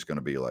Thursday is going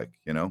to be like,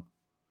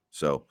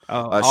 So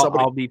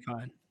I'll be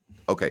fine.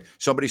 Okay.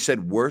 Somebody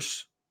said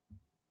worse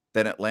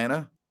than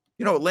Atlanta.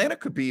 Atlanta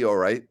could be all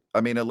right.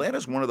 I mean,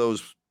 Atlanta's one of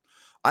those.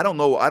 I don't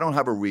know. I don't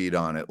have a read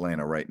on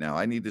Atlanta right now.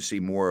 I need to see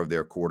more of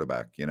their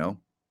quarterback,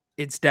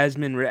 It's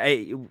Desmond.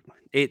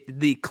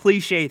 The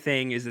cliche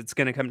thing is it's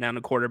going to come down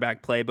to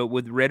quarterback play, but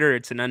with Ritter,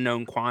 it's an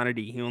unknown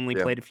quantity. He only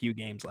played a few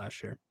games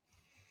last year.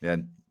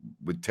 And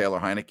would Taylor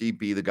Heineke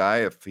be the guy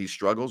if he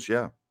struggles?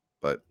 Yeah.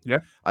 But yeah,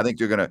 I don't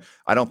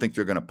think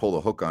they're gonna pull the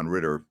hook on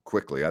Ritter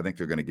quickly. I think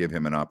they're gonna give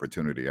him an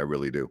opportunity. I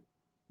really do.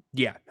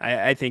 Yeah,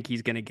 I think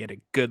he's gonna get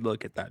a good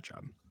look at that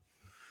job.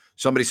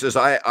 Somebody says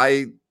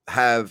I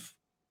have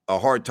a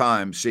hard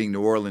time seeing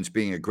New Orleans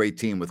being a great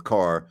team with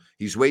Carr.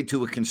 He's way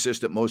too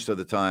consistent most of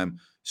the time.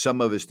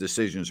 Some of his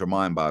decisions are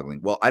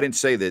mind-boggling. Well, I didn't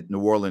say that New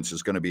Orleans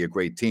is going to be a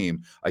great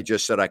team. I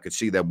just said I could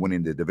see them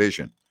winning the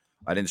division.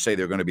 I didn't say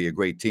they're going to be a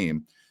great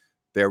team.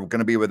 They're going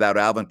to be without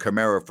Alvin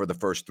Kamara for the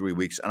first 3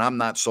 weeks. And I'm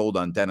not sold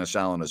on Dennis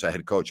Allen as a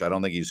head coach. I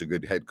don't think he's a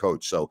good head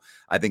coach. So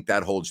I think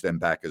that holds them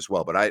back as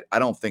well. But I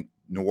don't think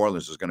New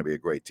Orleans is going to be a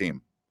great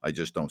team. I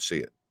just don't see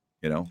it,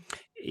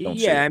 Don't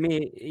see Yeah, it. I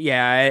mean,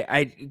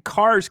 yeah,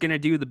 Carr's gonna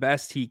do the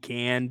best he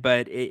can,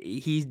 but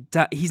he's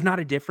not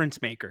a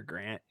difference maker,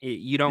 Grant.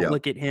 You don't Yeah.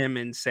 look at him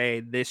and say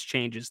this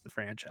changes the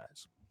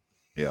franchise.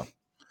 Yeah.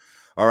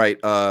 All right.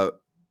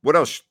 What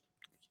else?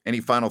 Any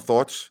final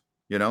thoughts?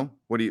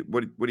 What do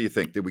you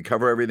think? Did we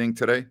cover everything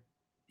today?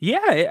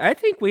 Yeah, I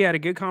think we had a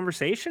good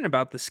conversation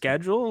about the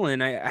schedule,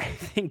 and I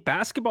think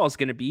basketball is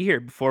going to be here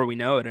before we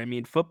know it. I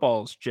mean,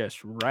 football's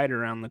just right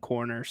around the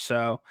corner,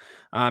 so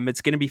it's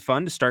going to be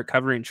fun to start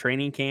covering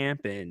training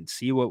camp and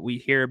see what we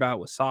hear about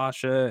with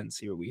Sasha and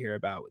see what we hear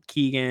about with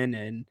Keegan,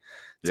 and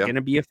it's Yeah. going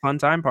to be a fun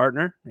time,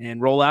 partner,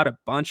 and roll out a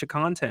bunch of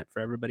content for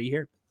everybody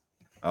here.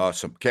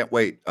 Awesome. Can't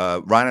wait.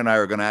 Ryan and I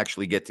are going to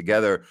actually get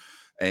together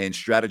and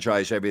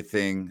strategize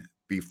everything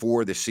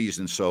before the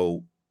season.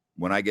 So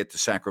when I get to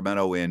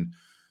Sacramento in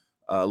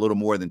a little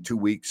more than 2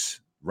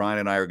 weeks, Ryan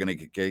and I are going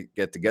to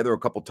get together a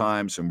couple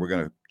times, and we're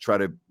going to try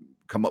to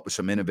come up with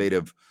some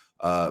innovative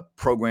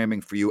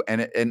programming for you.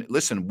 And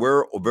listen,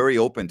 we're very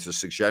open to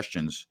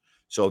suggestions.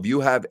 So if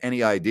you have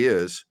any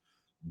ideas,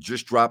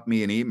 just drop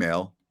me an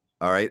email,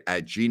 all right,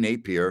 at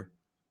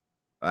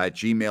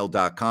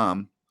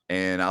gnapier@gmail.com,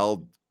 and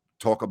I'll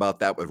talk about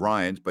that with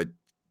Ryan. But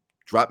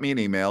drop me an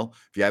email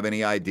if you have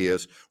any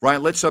ideas.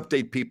 Ryan, let's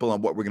update people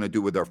on what we're going to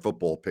do with our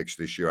football picks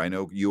this year. I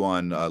know you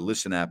on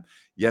Listen App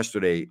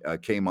yesterday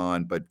came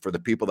on, but for the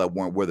people that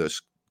weren't with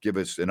us, give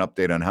us an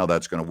update on how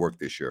that's going to work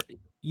this year.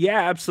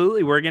 Yeah,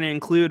 absolutely. We're going to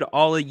include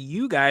all of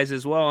you guys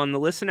as well. On the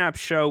Listen App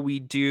show, we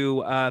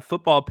do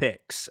football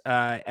picks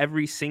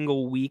every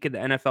single week of the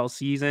NFL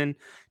season.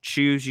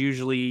 Choose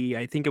usually,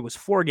 I think it was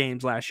 4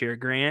 games last year,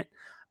 Grant.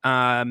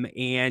 And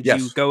you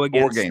Yes, go 4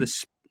 against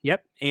games.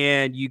 Yep.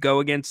 And you go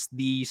against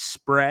the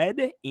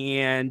spread,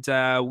 and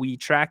we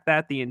track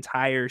that the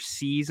entire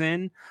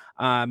season.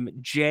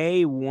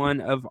 Jay, one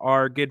of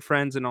our good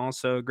friends and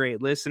also a great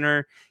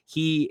listener,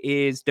 he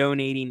is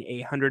donating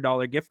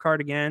 $100 gift card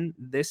again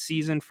this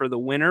season for the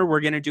winner. We're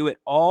going to do it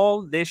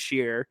all this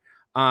year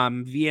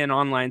via an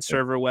online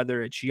server,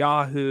 whether it's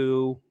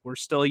Yahoo. We're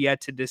still yet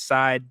to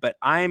decide, but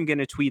I am going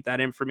to tweet that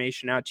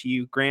information out to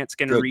you. Grant's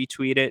going to Good.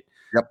 retweet it.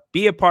 Yep.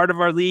 Be a part of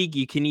our league.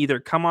 You can either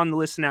come on the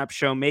Listen App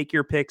show, make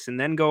your picks, and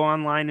then go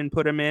online and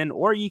put them in,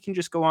 or you can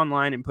just go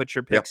online and put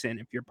your picks in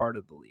if you're part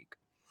of the league.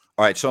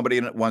 All right. Somebody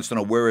wants to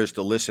know, where is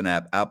the Listen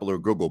App, Apple or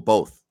Google?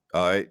 Both.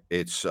 All right.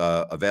 It's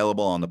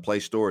available on the Play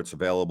Store. It's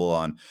available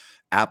on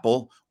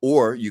Apple,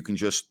 or you can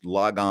just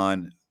log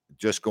on,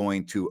 just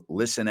going to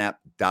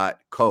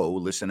listenapp.co,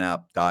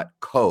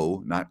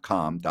 not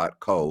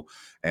com.co,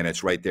 and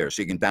it's right there.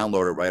 So you can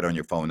download it right on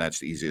your phone. That's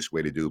the easiest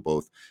way to do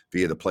both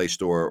via the Play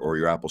Store or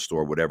your Apple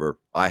Store, whatever.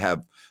 I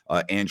have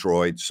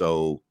Android,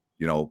 so,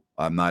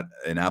 I'm not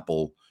an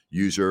Apple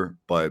user,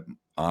 but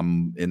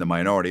I'm in the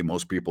minority.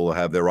 Most people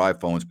have their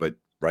iPhones, but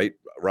right,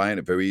 Ryan,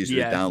 it's very easy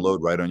to download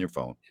right on your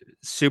phone.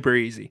 Super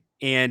easy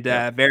and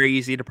very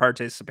easy to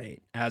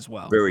participate as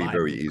well. Very,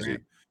 very easy.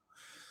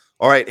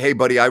 All right. Hey,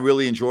 buddy, I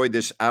really enjoyed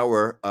this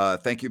hour.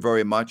 Thank you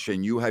very much.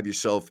 And you have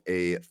yourself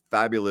a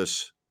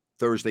fabulous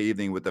Thursday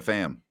evening with the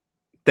fam.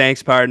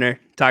 Thanks, partner.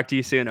 Talk to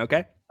you soon.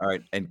 Okay. All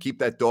right. And keep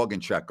that dog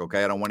in check.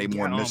 Okay. I don't want any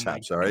more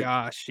mishaps. All right.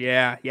 Gosh.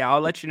 Yeah. Yeah.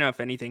 I'll let you know if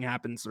anything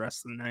happens the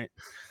rest of the night.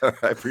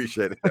 I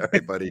appreciate it. All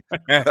right, buddy. All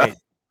right.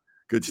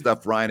 Good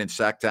stuff, Ryan in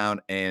Sacktown,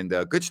 and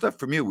good stuff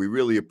from you. We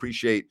really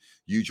appreciate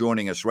you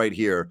joining us right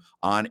here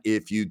on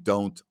If You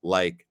Don't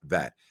Like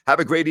That.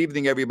 Have a great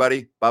evening,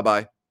 everybody.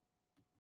 Bye-bye.